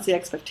because that was the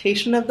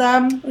expectation of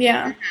them.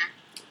 Yeah.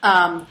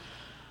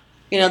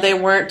 You know, they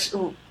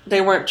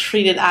weren't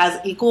treated as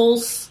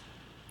equals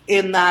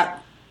in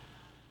that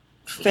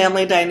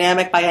family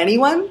dynamic by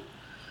anyone.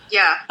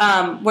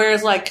 Yeah.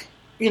 Whereas, like,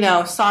 you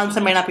know,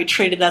 Sansa may not be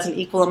treated as an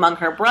equal among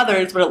her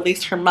brothers, but at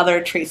least her mother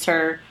treats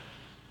her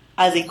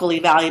as equally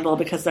valuable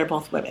because they're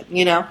both women,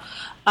 you know?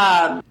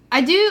 I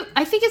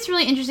think it's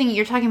really interesting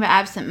you're talking about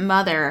absent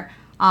mother.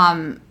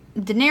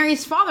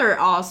 Daenerys' father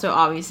also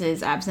obviously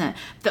is absent.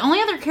 The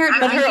only other character...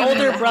 But her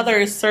older brother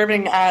is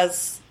serving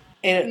as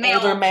an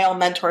older male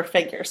mentor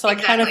figure. So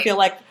exactly. I kind of feel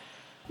like...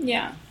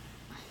 Yeah.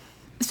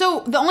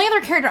 So the only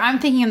other character I'm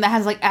thinking of that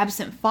has, like,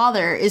 absent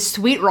father is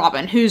Sweet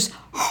Robin, who's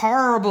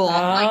horrible.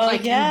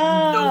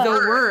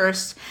 The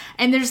worst.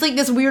 And there's, like,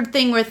 this weird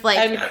thing with, like...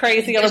 And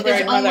crazy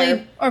overbearing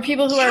mother. Or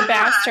people who are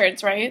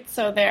bastards, right?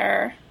 So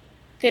they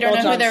don't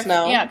know who their...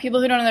 Snow. Yeah,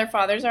 people who don't know their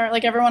fathers are.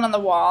 Like, everyone on the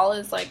wall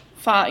is, like,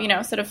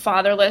 sort of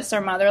fatherless or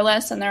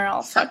motherless, and they're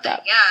all fucked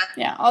up.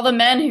 Yeah, all the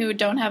men who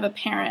don't have a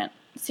parent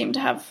seem to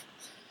have...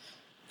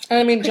 And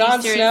I mean,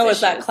 Jon Snow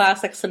is that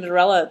classic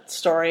Cinderella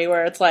story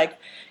where it's like,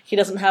 he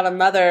doesn't have a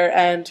mother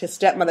and his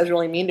stepmother's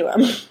really mean to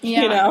him.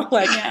 Yeah. You know?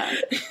 Like,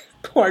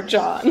 poor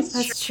Jon.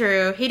 That's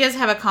true. He does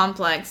have a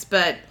complex,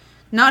 but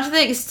not to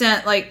the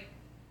extent, like,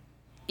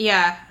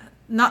 I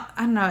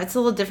don't know, it's a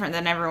little different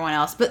than everyone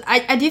else. But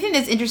I do think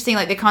it's interesting,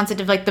 like, the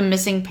concept of, like, the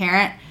missing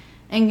parent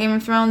in Game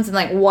of Thrones and,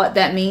 like, what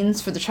that means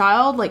for the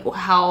child, like,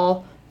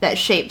 how that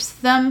shapes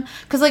them.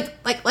 Because, like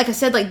I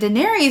said, like,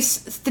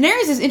 Daenerys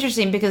is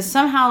interesting because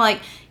somehow, like,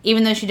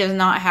 even though she does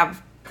not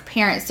have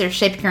parents that are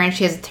shaping her and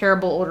she has a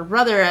terrible older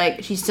brother,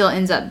 like, she still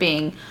ends up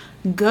being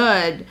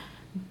good.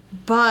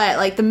 But,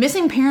 like, the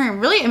missing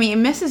parent really, I mean,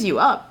 it messes you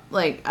up.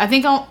 Like, I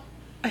think a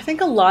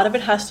lot of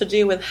it has to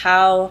do with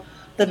how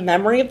the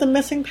memory of the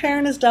missing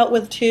parent is dealt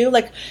with, too.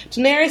 Like,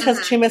 Daenerys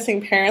has 2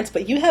 missing parents,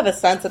 but you have a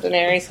sense that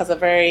Daenerys has a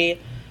very,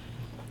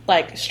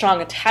 like, strong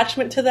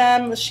attachment to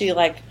them. She,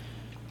 like,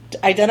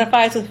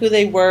 identifies with who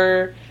they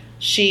were.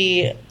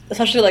 She...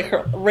 Especially, like,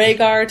 her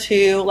Rhaegar,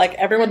 too. Like,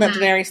 everyone that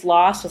Daenerys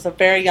lost was a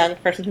very young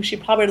person who she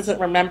probably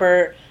doesn't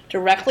remember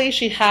directly.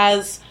 She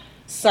has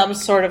some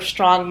sort of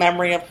strong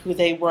memory of who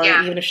they were,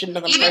 even if she didn't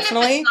know them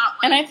personally.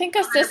 And I think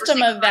a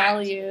system of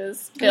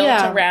values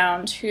built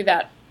around who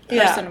that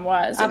person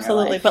was.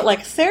 Absolutely. But,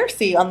 like,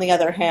 Cersei, on the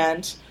other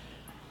hand,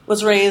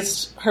 was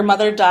raised... Her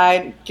mother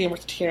died giving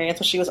birth to Tyrion,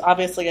 so she was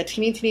obviously a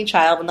teeny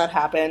child when that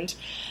happened.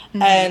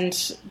 Mm-hmm.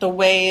 And the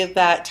way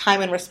that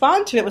Tywin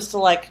responded to it was to,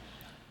 like...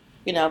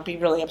 you know, be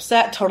really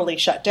upset, totally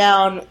shut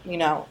down, you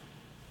know.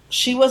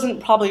 She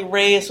wasn't probably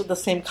raised with the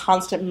same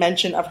constant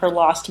mention of her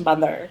lost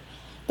mother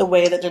the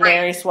way that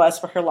Daenerys was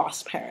for her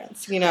lost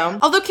parents, you know?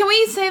 Although, can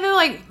we say, though,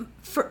 like,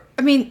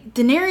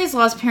 Daenerys'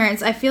 lost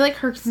parents, I feel like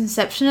her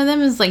conception of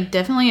them is, like,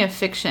 definitely a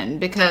fiction,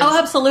 because... Oh,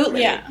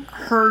 absolutely. Yeah.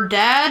 Her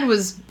dad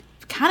was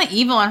kind of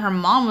evil, and her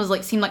mom was,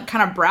 like, seemed like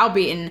kind of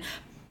browbeaten,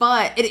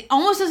 but it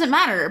almost doesn't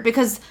matter,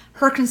 because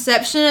her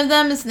conception of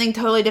them is something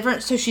totally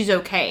different, so she's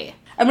okay.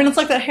 I mean, it's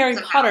like that Harry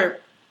Potter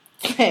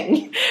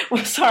thing.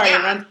 Sorry,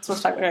 I'm not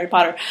supposed to talk about Harry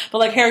Potter. But,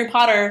 like, Harry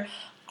Potter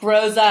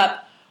grows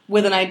up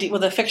with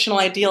with a fictional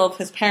ideal of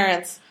his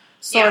parents,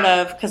 sort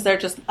of, because they're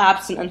just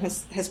absent and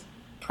his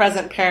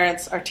present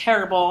parents are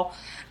terrible.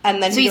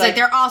 And then so he's like,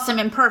 they're awesome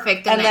and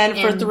perfect. And then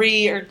for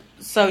 3 or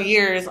so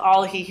years,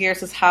 all he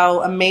hears is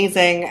how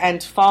amazing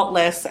and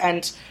faultless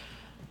and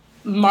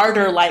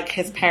martyr-like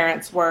his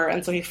parents were.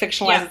 And so he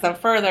fictionalizes them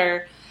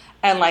further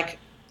and, like,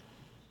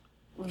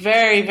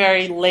 very,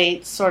 very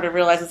late sort of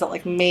realizes that,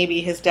 like,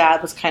 maybe his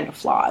dad was kind of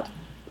flawed.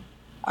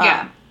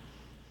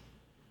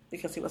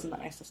 Because he wasn't the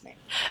nicest name.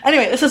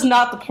 Anyway, this is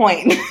not the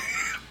point.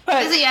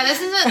 But,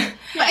 this isn't...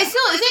 But it's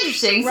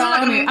interesting. So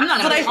I'm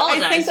not going to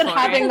apologize. I think that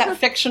having that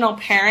fictional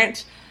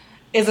parent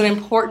is an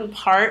important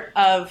part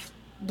of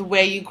the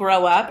way you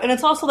grow up. And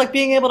it's also, like,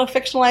 being able to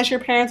fictionalize your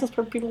parents as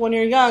people when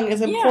you're young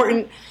is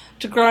important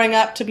to growing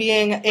up to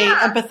being a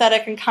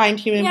empathetic and kind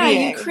human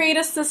being. Yeah, you create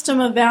a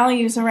system of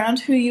values around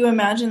who you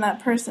imagine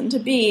that person to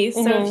be.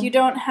 So if you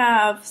don't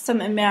have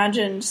some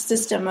imagined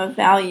system of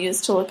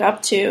values to look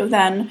up to,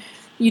 then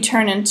you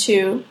turn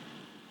into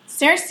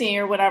Cersei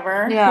or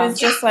whatever, who's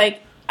just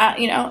like,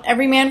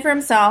 every man for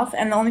himself,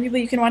 and the only people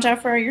you can watch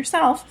out for are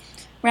yourself,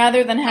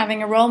 rather than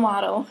having a role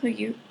model who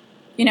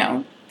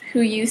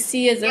you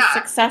see as a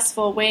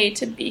successful way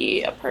to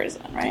be a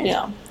person, right?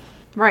 Yeah.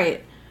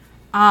 Right.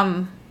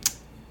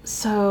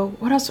 So,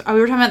 what else? We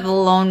were talking about the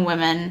lone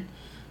women.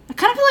 I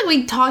kind of feel like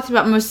we talked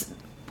about most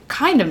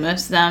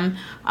of them.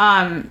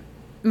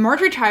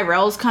 Marjorie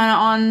Tyrell's kind of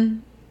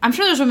on... I'm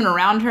sure there's women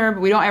around her,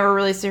 but we don't ever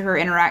really see her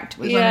interact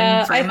with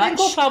women very much. I think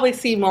we'll probably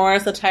see more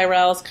as the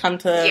Tyrells come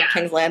to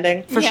King's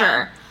Landing. For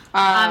sure.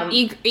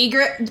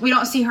 Ygritte, we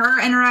don't see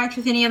her interact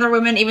with any other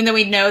women, even though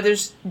we know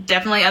there's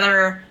definitely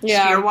other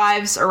spear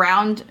wives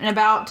around and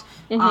about.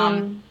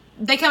 Mm-hmm.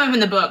 They come up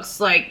in the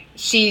books. Like,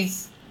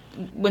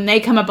 when they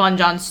come up on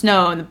Jon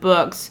Snow in the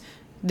books,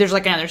 there's,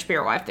 like, another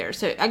spear wife there.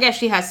 So I guess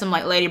she has some,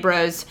 like, lady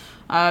bros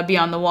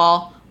beyond the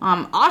wall.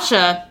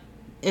 Asha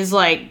is,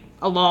 like,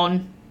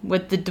 alone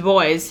with the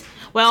boys.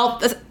 Well,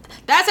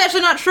 that's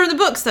actually not true in the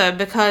books, though,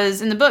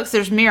 because in the books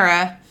there's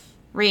Mira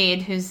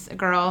Reed, who's a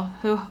girl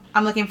who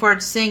I'm looking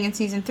forward to seeing in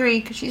season 3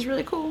 because she's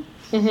really cool.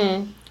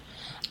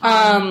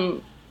 Mm-hmm.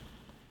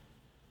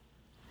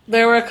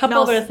 There were a couple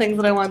other things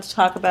that I wanted to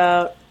talk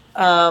about.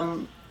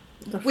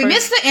 We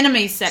missed the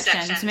enemies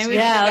section, so maybe we should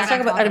let's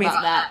talk about enemies.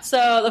 that.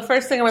 So the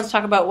first thing I want to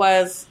talk about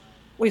was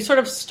we sort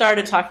of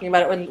started talking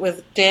about it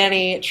with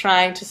Danny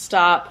trying to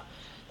stop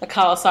the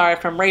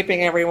Khalasari from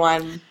raping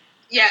everyone.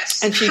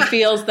 Yes. And she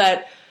feels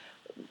that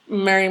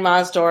Mary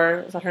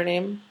Masdor, is that her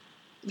name?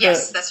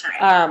 Yes, that's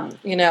her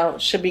name.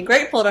 Should be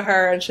grateful to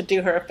her and should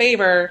do her a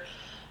favor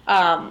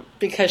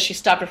because she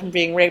stopped her from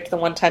being raped the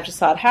one time she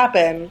saw it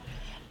happen.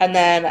 And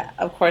then,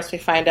 of course, we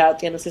find out at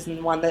the end of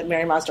season 1 that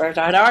Mary Masdor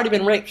had already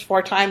been raped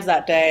 4 times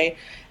that day.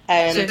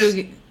 And so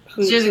she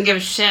doesn't give a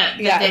shit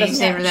that Danny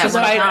saved her that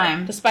one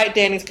time. Despite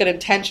Danny's good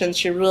intentions,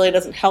 she really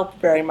doesn't help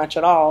very much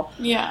at all.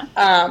 Yeah.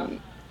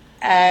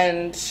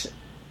 And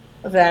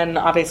then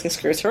obviously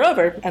screws her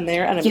over, and they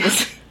are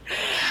enemies.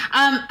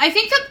 Yeah. I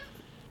think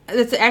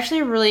that's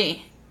actually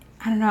really,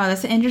 I don't know,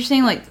 that's an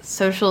interesting,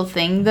 social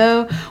thing,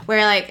 though,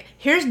 where,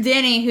 here's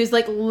Danny, who's,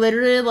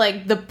 literally,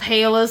 the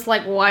palest,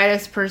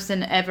 whitest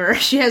person ever.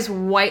 She has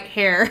white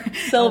hair.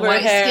 Silver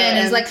white hair. skin.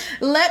 And is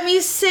let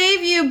me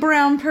save you,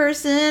 brown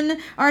person.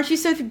 Aren't you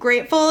so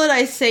grateful that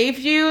I saved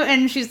you?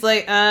 And she's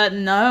like,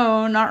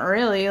 no, not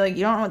really.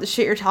 You don't know what the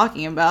shit you're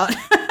talking about.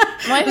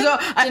 Well, I think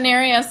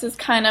Daenerys is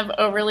kind of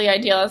overly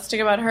idealistic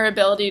about her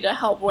ability to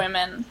help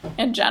women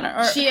in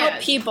general. Or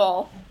help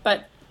people,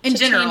 but in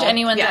general, change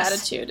anyone's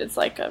attitude is,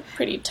 a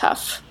pretty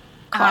tough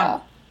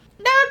call.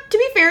 No, to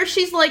be fair,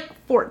 she's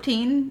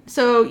 14,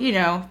 so,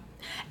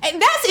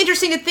 and that's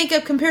interesting to think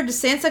of compared to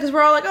Sansa, because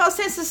we're all like, oh,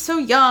 Sansa's so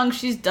young,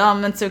 she's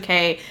dumb, that's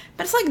okay.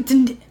 But it's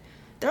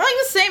they're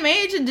the same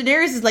age, and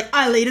Daenerys is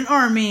I lead an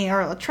army,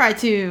 or I'll try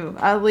to.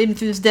 I'll lead them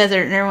through this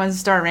desert, and everyone's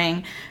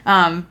starving.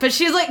 But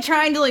she's,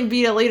 trying to,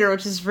 be a leader,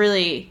 which is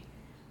really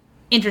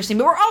interesting.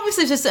 But we're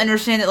obviously just to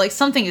understand that,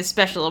 something is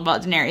special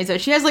about Daenerys, that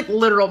she has,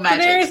 literal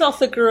magic. Daenerys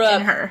also grew up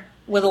in her.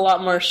 With a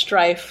lot more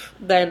strife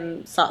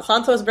than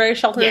Sansa was very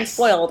sheltered and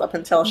spoiled up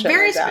until shit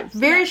like that.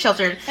 Very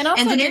sheltered. And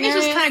also Daenerys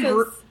just kind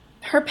of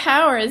her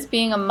power is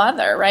being a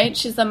mother, right?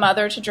 She's a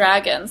mother to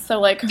dragons.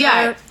 So,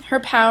 her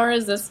power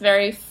is this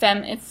very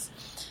it's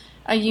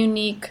a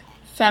unique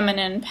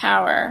feminine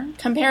power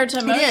compared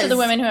to most of the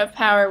women who have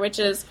power, which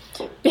is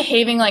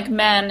behaving like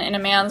men in a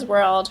man's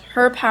world.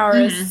 Her power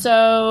is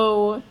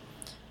so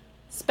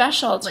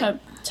special to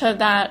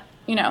that,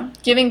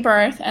 giving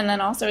birth, and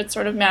then also it's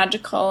sort of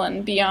magical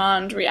and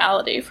beyond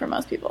reality for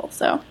most people.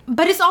 So,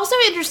 but it's also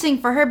interesting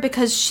for her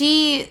because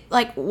she,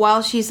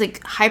 while she's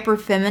hyper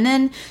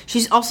feminine,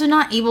 she's also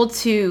not able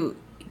to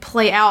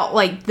play out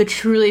the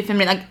truly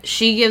feminine.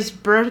 She gives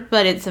birth,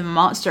 but it's a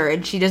monster,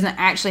 and she doesn't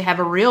actually have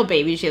a real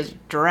baby. She has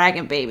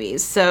dragon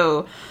babies.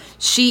 So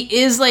she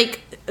is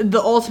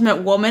the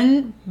ultimate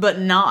woman, but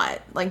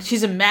not.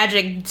 She's a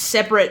magic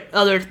separate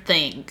other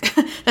thing.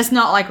 That's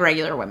not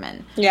regular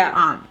women.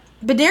 Yeah.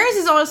 But Daenerys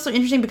is also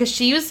interesting because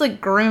she was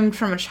groomed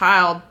from a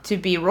child to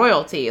be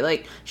royalty.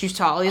 She's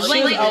taught all these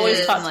languages. She was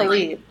always taught to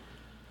lead.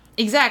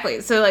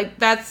 Exactly. So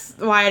that's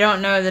why I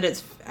don't know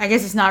that I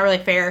guess it's not really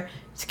fair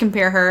to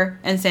compare her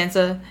and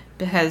Sansa,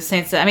 because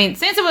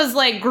Sansa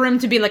was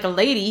groomed to be a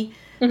lady,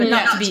 but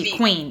not to be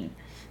queen.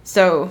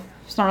 So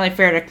it's not really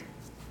fair to,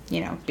 be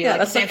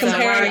that's Sansa,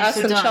 comparing us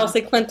and Chelsea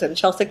Clinton.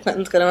 Chelsea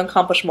Clinton's going to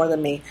accomplish more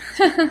than me.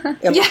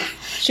 That's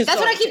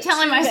what I keep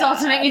telling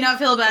myself to make me not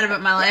feel bad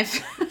about my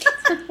life.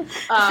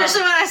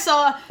 Especially when I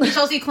saw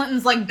Chelsea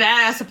Clinton's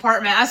badass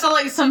apartment. I saw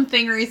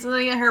something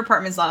recently. Her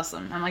apartment's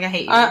awesome. I'm I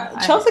hate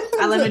you. Chelsea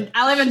Clinton.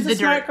 I live in the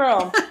smart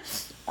girl.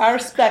 I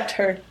respect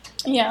her.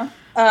 Yeah.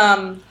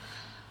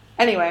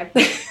 Anyway,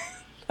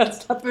 we're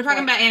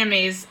talking about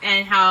enemies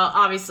and how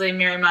obviously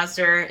Mary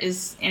Masdor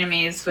is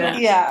enemies with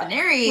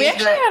Daenerys. We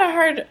actually had a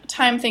hard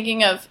time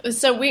thinking of.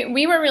 So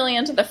we were really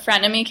into the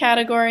frenemy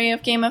category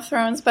of Game of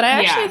Thrones, but I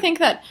actually think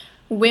that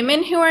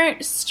women who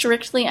are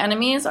strictly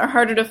enemies are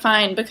harder to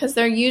find because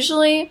they're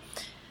usually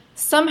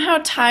somehow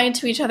tied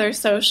to each other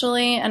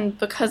socially, and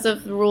because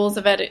of the rules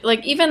of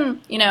even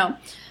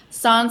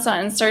Sansa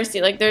and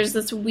Cersei, there's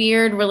this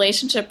weird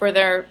relationship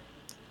where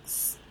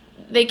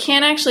they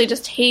can't actually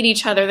just hate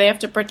each other. They have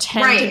to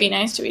pretend to be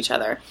nice to each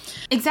other.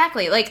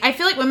 Exactly. I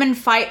feel women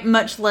fight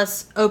much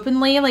less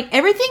openly.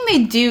 Everything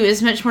they do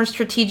is much more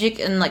strategic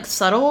and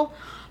subtle.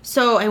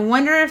 So I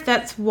wonder if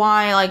that's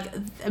why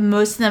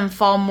most of them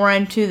fall more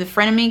into the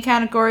frenemy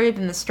category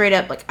than the straight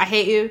up I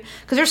hate you,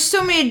 because there's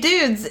so many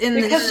dudes in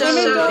the show. Because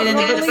women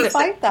don't really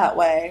fight that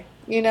way.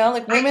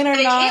 Women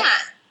are not.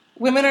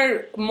 Women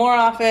are more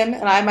often,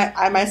 and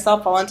I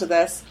myself fall into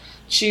this,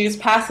 choose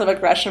passive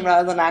aggression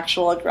rather than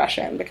actual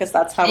aggression, because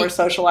that's how we're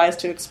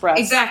socialized to express.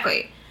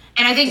 Exactly.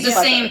 And I think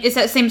it's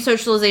that same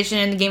socialization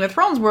in the Game of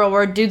Thrones world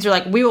where dudes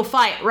are we will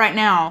fight right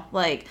now.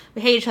 We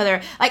hate each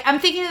other. I'm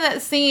thinking of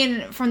that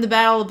scene from the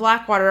Battle of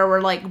Blackwater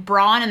where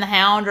Bronn and the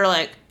Hound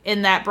are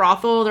in that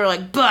brothel. They're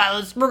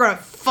we're gonna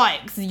fight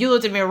because you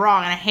looked at me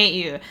wrong and I hate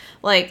you.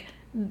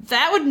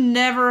 That would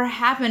never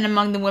happen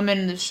among the women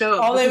in the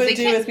show. All they would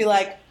do is be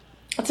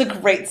that's a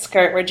great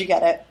skirt. Where'd you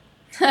get it?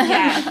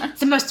 Yeah, it's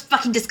the most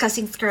fucking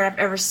disgusting skirt I've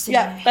ever seen.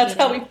 Yeah, that's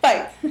how we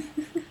fight.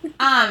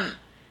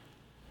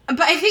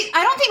 But I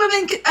don't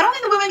think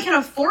the women can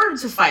afford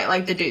to fight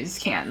like the dudes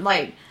can.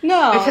 Like,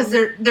 No. because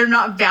they're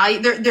not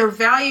their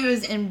value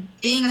is in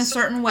being a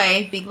certain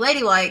way, being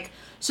ladylike,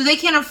 so they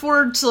can't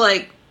afford to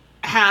like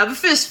have a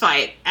fist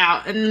fight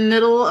out in the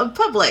middle of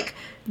public.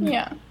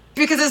 Yeah.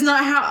 Because it's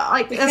not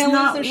how that's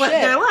not what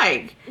they're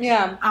like.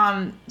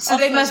 Yeah. So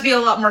they must be a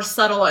lot more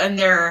subtle in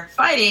their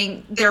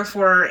fighting.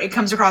 Therefore, it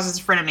comes across as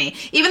a frenemy.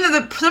 Even though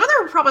some of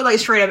them are probably like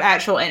straight up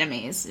actual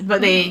enemies,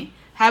 but they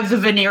have the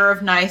veneer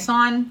of nice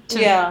on.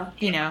 To,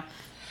 you know.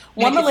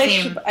 One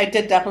relationship I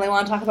did definitely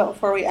want to talk about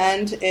before we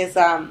end is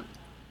Catelyn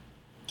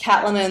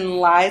and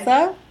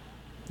Liza.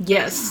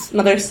 Yes.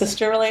 Another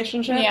sister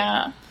relationship.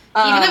 Yeah.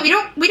 Even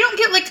though we don't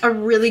get like a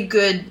really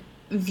good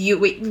view.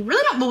 We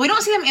really don't. But we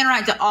don't see them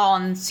interact at all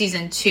in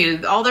season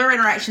 2. All their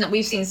interaction that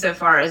we've seen so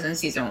far is in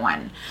season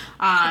 1.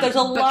 There's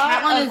a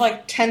lot of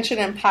like tension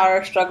and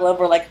power struggle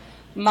over like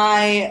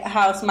my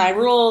house, my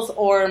rules,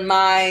 or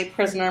my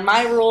prisoner,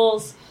 my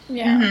rules.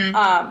 Yeah.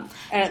 Mm-hmm.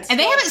 And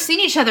they haven't seen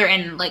each other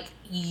in like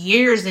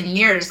years and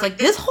years. Like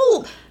this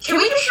whole. Can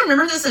we just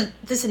remember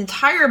this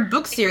entire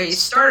book series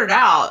started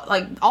out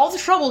like all the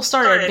trouble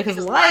started because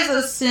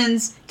Liza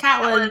sends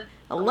Catelyn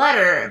a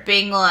letter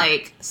being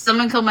like,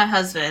 someone killed my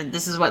husband,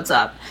 this is what's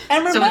up.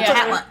 And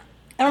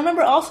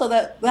remember also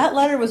that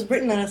letter was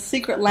written in a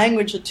secret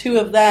language the two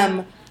of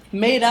them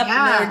made up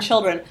when they were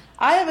children.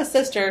 I have a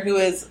sister who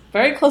is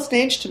very close in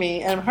age to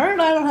me, and her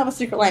and I don't have a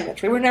secret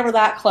language. We were never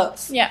that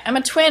close. Yeah, I'm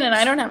a twin, and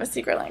I don't have a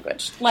secret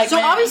language.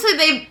 Obviously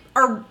they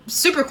are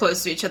super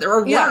close to each other,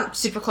 or were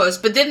super close,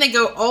 but then they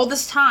go all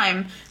this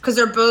time, because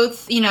they're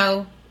both, you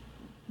know,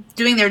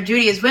 doing their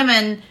duty as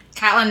women.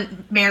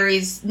 Catelyn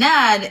marries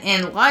Ned,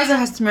 and Liza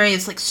has to marry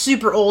this like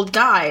super old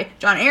guy,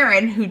 Jon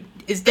Arryn, who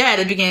is dead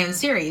at the beginning of the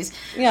series.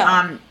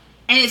 Yeah. And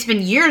it's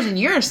been years and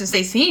years since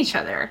they've seen each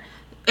other.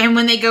 And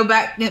when they go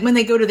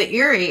to the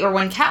Eyrie, or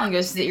when Catelyn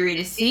goes to the Eyrie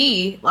to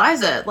see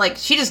Liza, like,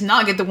 she does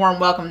not get the warm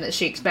welcome that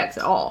she expects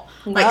at all.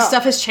 No. Like,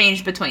 stuff has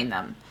changed between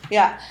them.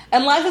 Yeah.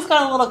 And Liza's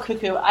gone a little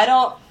cuckoo.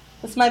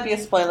 This might be a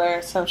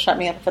spoiler, so shut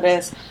me up if it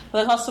is. But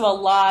there's also a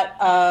lot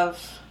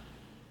of...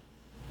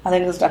 I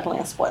think it's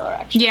definitely a spoiler,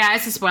 actually. Yeah,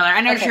 it's a spoiler.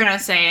 I know what you're going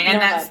to say,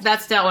 and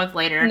that's dealt with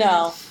later.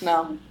 No.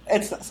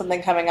 It's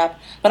something coming up.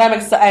 But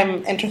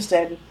I'm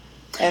interested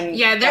in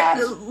that.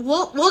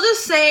 We'll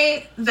just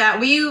say that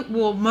we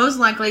will most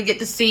likely get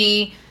to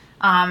see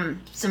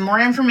some more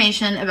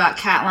information about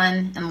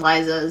Catelyn and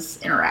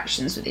Liza's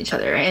interactions with each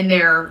other, and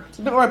their... It's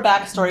a bit more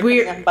backstory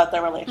for them about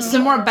their relationship.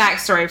 Some more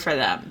backstory for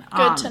them.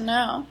 Good to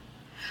know.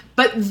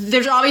 But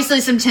there's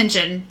obviously some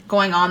tension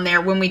going on there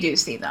when we do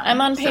see them.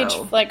 I'm on page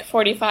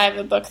 45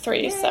 of book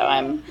 3, so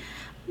I'm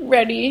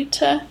ready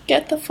to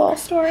get the full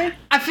story.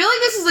 I feel like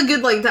this is a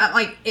good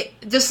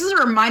this is a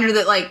reminder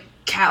that like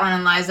Catelyn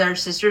and Liza are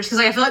sisters, because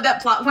like, I feel like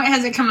that plot point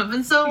hasn't come up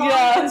in so long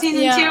in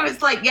season 2.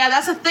 It's like,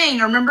 that's a thing.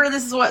 Remember,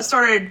 this is what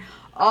started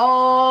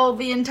all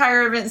the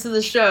entire events of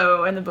the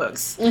show and the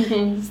books.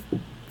 Mm-hmm.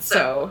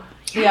 So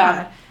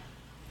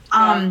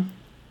I'm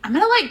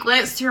gonna like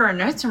glance through our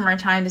notes one more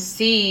time to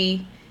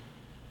see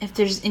if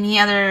there's any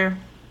other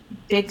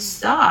big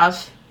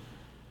stuff.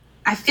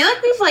 I feel like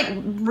we've like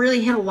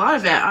really hit a lot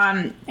of it.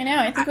 I know.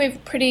 I think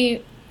we've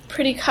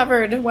pretty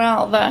covered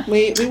well the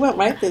we went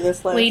right through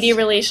this list. Lady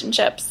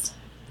relationships.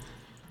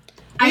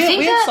 I think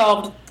we've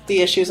solved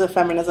the issues of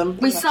feminism.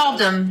 We solved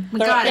them. We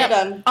got it.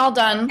 Done. All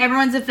done.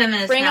 Everyone's a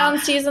feminist. Bring now. on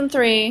season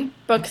 3,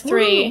 book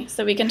 3,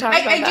 so we can talk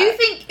about that. I do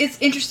think it's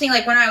interesting.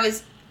 Like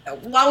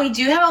while we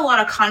do have a lot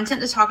of content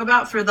to talk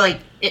about for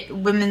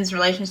women's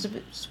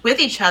relationships with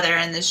each other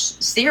in this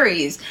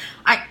series,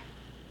 I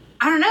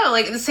don't know.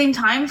 Like at the same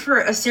time, for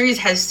a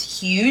series as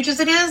huge as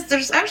it is,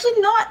 there's actually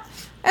not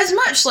as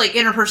much like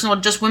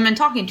interpersonal, just women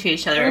talking to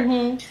each other.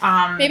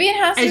 Mm-hmm. Maybe it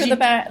has to do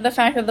with the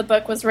fact that the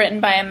book was written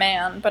by a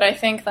man, but I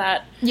think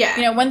that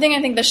one thing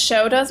I think the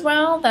show does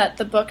well that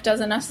the book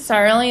doesn't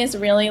necessarily is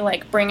really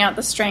like bring out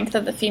the strength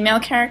of the female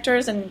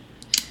characters, and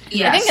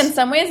I think in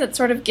some ways it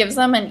sort of gives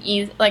them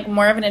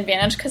more of an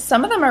advantage, because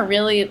some of them are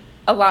really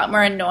a lot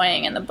more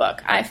annoying in the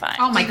book, I find.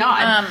 Oh my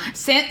god.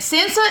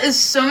 Sansa is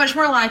so much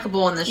more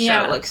likable in the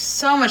show. Like,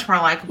 so much more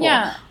likable.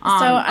 Yeah.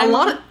 So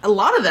a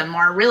lot of them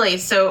are really.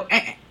 So,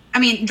 I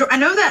mean, I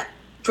know that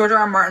George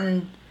R.R.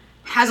 Martin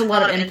has a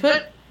lot of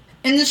input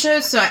in the show,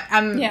 so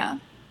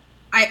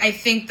I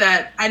think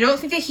that... I don't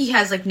think that he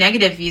has, like,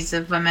 negative views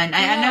of women.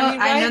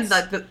 I know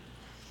that...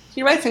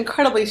 He writes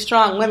incredibly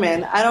strong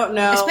women. I don't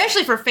know...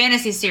 Especially for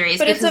fantasy series.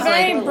 But it's a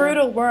very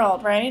brutal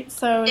world, right?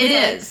 So it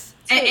is.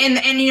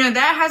 And you know,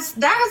 that has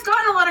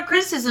gotten a lot of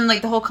criticism,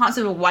 like the whole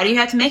concept of why do you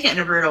have to make it in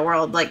a brutal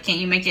world? Like, can't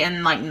you make it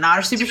in, like, not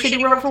a super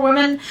shitty world for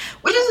women?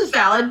 Which is a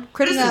valid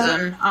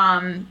criticism.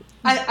 Yeah.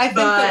 I think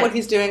that what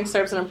he's doing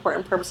serves an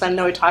important purpose. I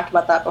know we talked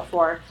about that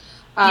before.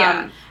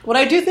 What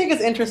I do think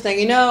is interesting,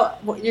 you know,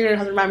 you're going to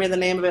have to remind me of the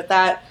name of it,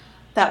 that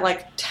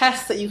like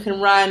test that you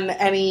can run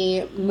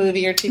any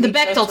movie or TV. The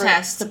Bechdel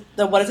test.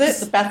 The what is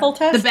it? The Bethel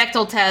test? The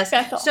Bechdel test.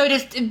 Bethel. So the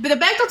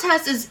Bechdel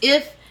test is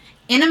if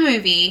in a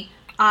movie,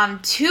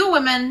 2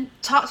 women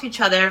talk to each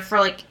other for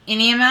like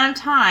any amount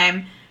of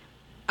time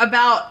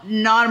about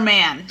not a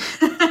man.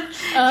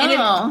 And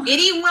Oh. if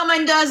any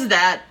woman does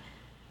that,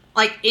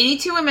 like, any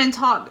two women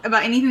talk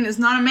about anything that's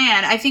not a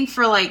man, I think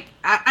for, like,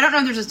 I don't know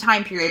if there's a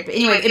time period, but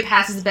anyway, it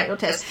passes the Bechdel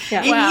test.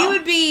 Yeah. And Wow. you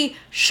would be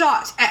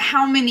shocked at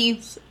how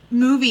many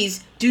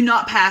movies do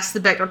not pass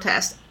the Bechdel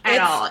test at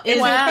all. It's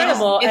Wow.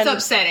 incredible. It's and,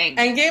 upsetting.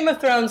 And Game of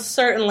Thrones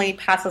certainly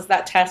passes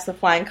that test with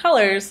flying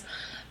colors,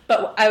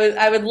 but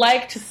I would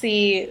like to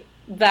see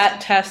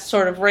that test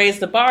sort of raise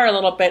the bar a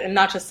little bit and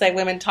not just say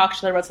women talk to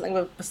each other about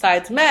something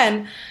besides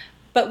men,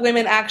 but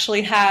women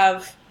actually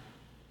have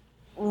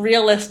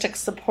realistic,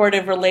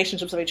 supportive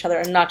relationships with each other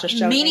and not just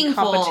shown in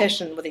Meaningful,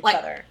 competition with each like,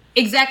 other.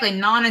 Exactly,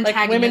 non-antagonistic.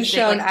 Like, women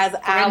shown like, as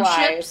allies.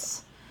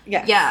 friendships.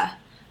 Yes. Yeah.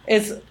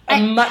 Is a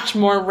much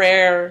more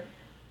rare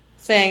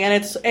thing, and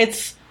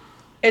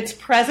it's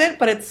present,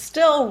 but it's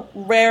still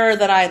rarer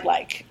than I'd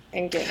like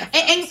in Game of Thrones.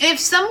 And if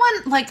someone,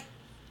 like,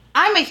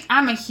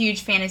 I'm a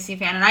huge fantasy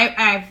fan, and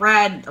I've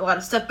read a lot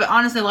of stuff, but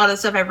honestly, a lot of the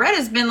stuff I've read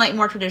has been, like,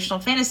 more traditional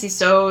fantasy,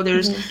 so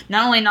there's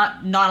not only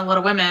not a lot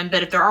of women,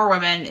 but if there are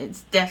women,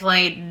 it's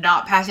definitely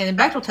not passing the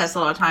Bechdel test a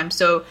lot of times.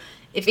 So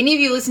if any of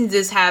you listening to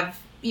this have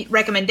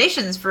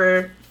recommendations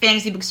for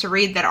fantasy books to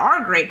read that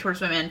are great towards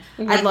women,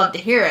 I'd love to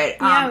hear it.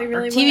 Yeah, we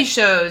really or TV would.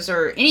 shows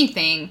or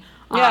anything.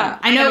 Yeah,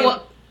 I know, I mean-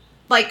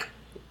 like,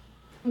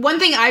 one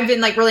thing I've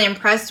been, like, really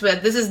impressed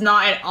with, this is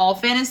not at all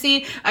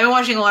fantasy, I've been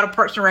watching a lot of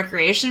Parks and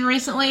Recreation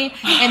recently,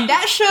 and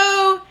that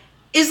show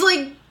is,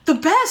 like, the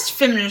best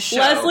feminist show.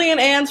 Leslie and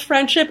Anne's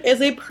friendship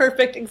is a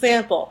perfect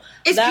example.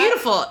 It's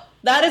beautiful.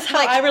 That is how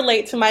Like- I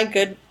relate to my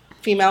good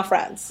female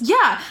friends.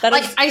 Yeah. That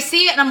like, is- I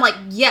see it and I'm like,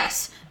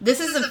 yes, this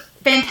is a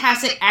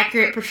fantastic,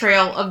 accurate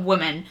portrayal of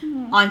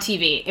women on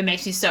TV. It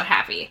makes me so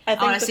happy. I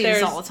want to see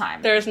this all the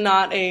time. There's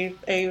not a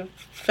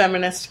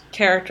feminist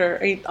character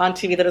on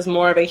TV that is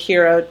more of a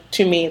hero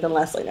to me than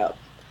Leslie Knope.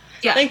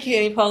 Yeah. Thank you,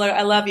 Amy Poehler.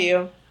 I love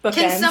you. Can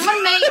Bookends.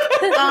 someone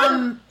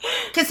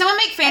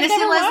make fantasy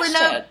Never Leslie watched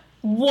Knope? it.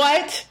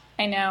 What?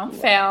 I know.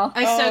 Fail.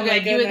 It's Oh so my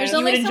good. You would, goodness. There's you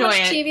would only so enjoy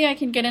much it. TV I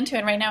can get into,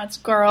 and right now it's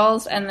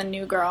Girls and the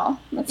New Girl.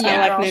 That's I how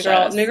like girl New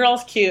Girl. shows. New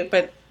Girl's cute,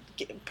 but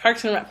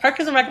Parks and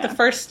Rec, the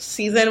first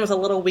season was a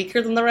little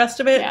weaker than the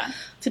rest of it. Yeah.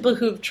 People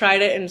who've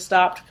tried it and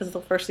stopped because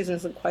the first season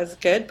isn't quite as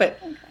good, but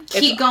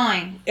Keep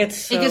going. it's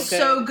so It gets good.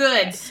 so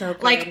good. It's so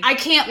good. Like, I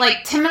can't,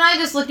 like, Tim and I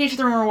just looked at each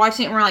other when we were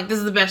watching it and we're like, this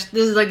is the best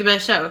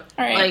show. All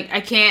right. Like,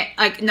 I can't,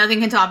 like, nothing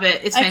can top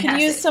it. It's I fantastic.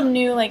 could use some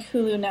new like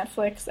Hulu,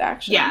 Netflix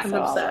action. Yeah. so I'm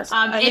I'll obsessed. work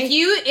on it.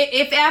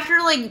 If after,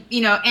 like,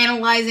 you know,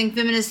 analyzing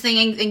feminist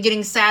things and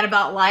getting sad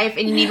about life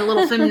and you need a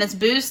little feminist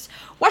boost,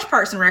 watch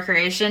Parks and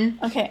Recreation.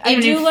 Okay, I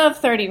Even do if- love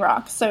 30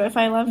 Rock, so if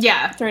I love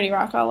Yeah. 30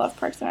 Rock, I'll love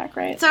Parks and Rec,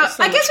 right? So,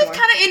 So I guess much we've more.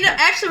 kind of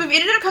we've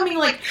ended up coming,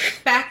 like,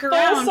 back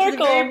around to the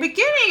circle. very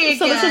beginning again.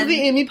 So this is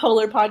the Amy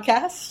Poehler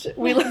podcast.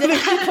 We love Amy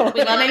Poehler.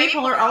 We love Amy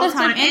Poehler all the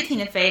time, and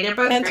Tina Fey. They're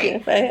both and great. Tina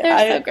Fey.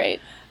 They're so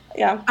great.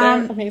 Yeah,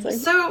 they're amazing.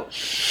 So,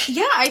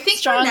 yeah, I think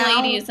Strong for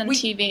now, ladies in we,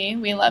 TV,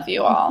 we love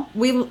you all.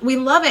 we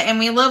love it, and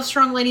we love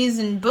strong ladies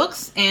in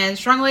books and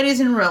strong ladies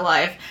in real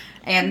life.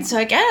 And so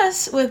I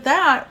guess with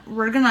that,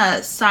 we're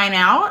gonna sign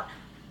out.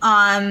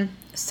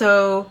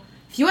 So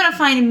if you want to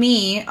find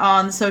me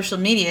on social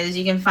medias,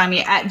 you can find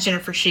me at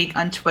Jennifer Chic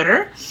on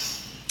Twitter.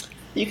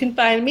 You can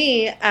find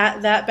me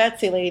at That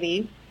Betsy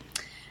Lady.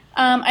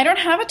 I don't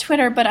have a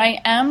Twitter, but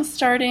I am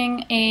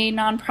starting a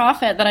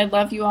nonprofit that I'd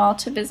love you all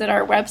to visit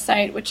our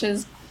website, which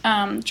is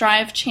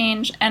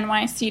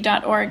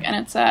drivechangenyc.org, and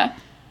it's a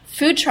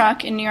food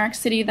truck in New York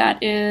City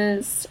that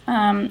is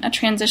a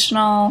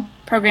transitional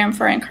program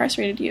for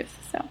incarcerated youth.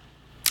 So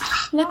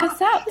look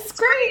us up. It's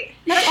great.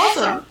 That's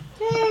awesome.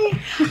 Yay.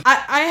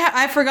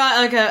 I forgot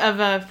like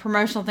a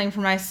promotional thing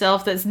for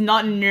myself that's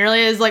not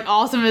nearly as like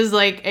awesome as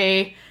like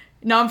a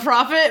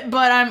nonprofit,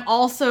 but I'm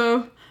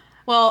also,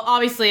 well,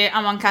 obviously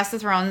I'm on Cast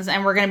of Thrones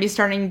and we're going to be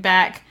starting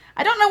back.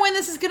 I don't know when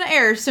this is going to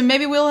air, so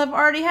maybe we'll have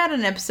already had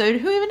an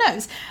episode. Who even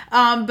knows?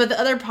 But the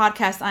other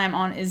podcast I am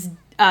on is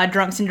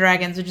Drunks and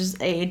Dragons, which is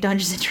a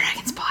Dungeons and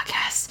Dragons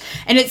podcast.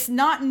 And it's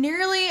not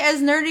nearly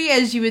as nerdy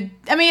as you would...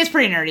 I mean, it's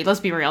pretty nerdy, let's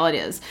be real, it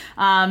is.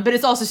 But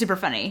it's also super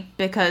funny,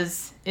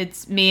 because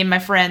it's me and my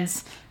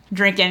friends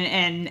drinking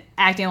and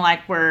acting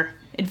like we're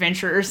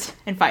adventurers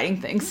and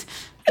fighting things.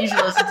 You should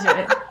listen to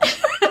it.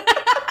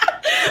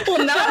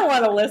 Well, now I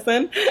want to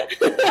listen.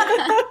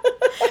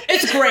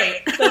 It's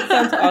great. That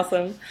sounds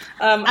awesome.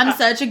 I'm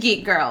such a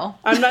geek girl.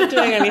 I'm not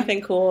doing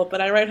anything cool,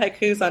 but I write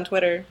haikus on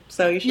Twitter,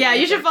 so you should. Yeah,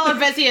 you should follow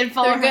Betsy and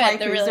follow They're her good. haikus.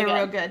 They're really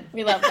real good. good.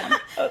 We love them.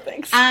 Oh,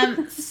 thanks.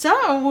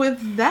 So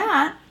with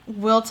that,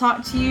 we'll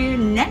talk to you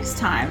next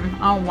time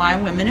on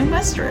Why Women in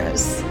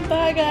Westeros.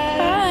 Bye, guys.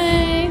 Bye.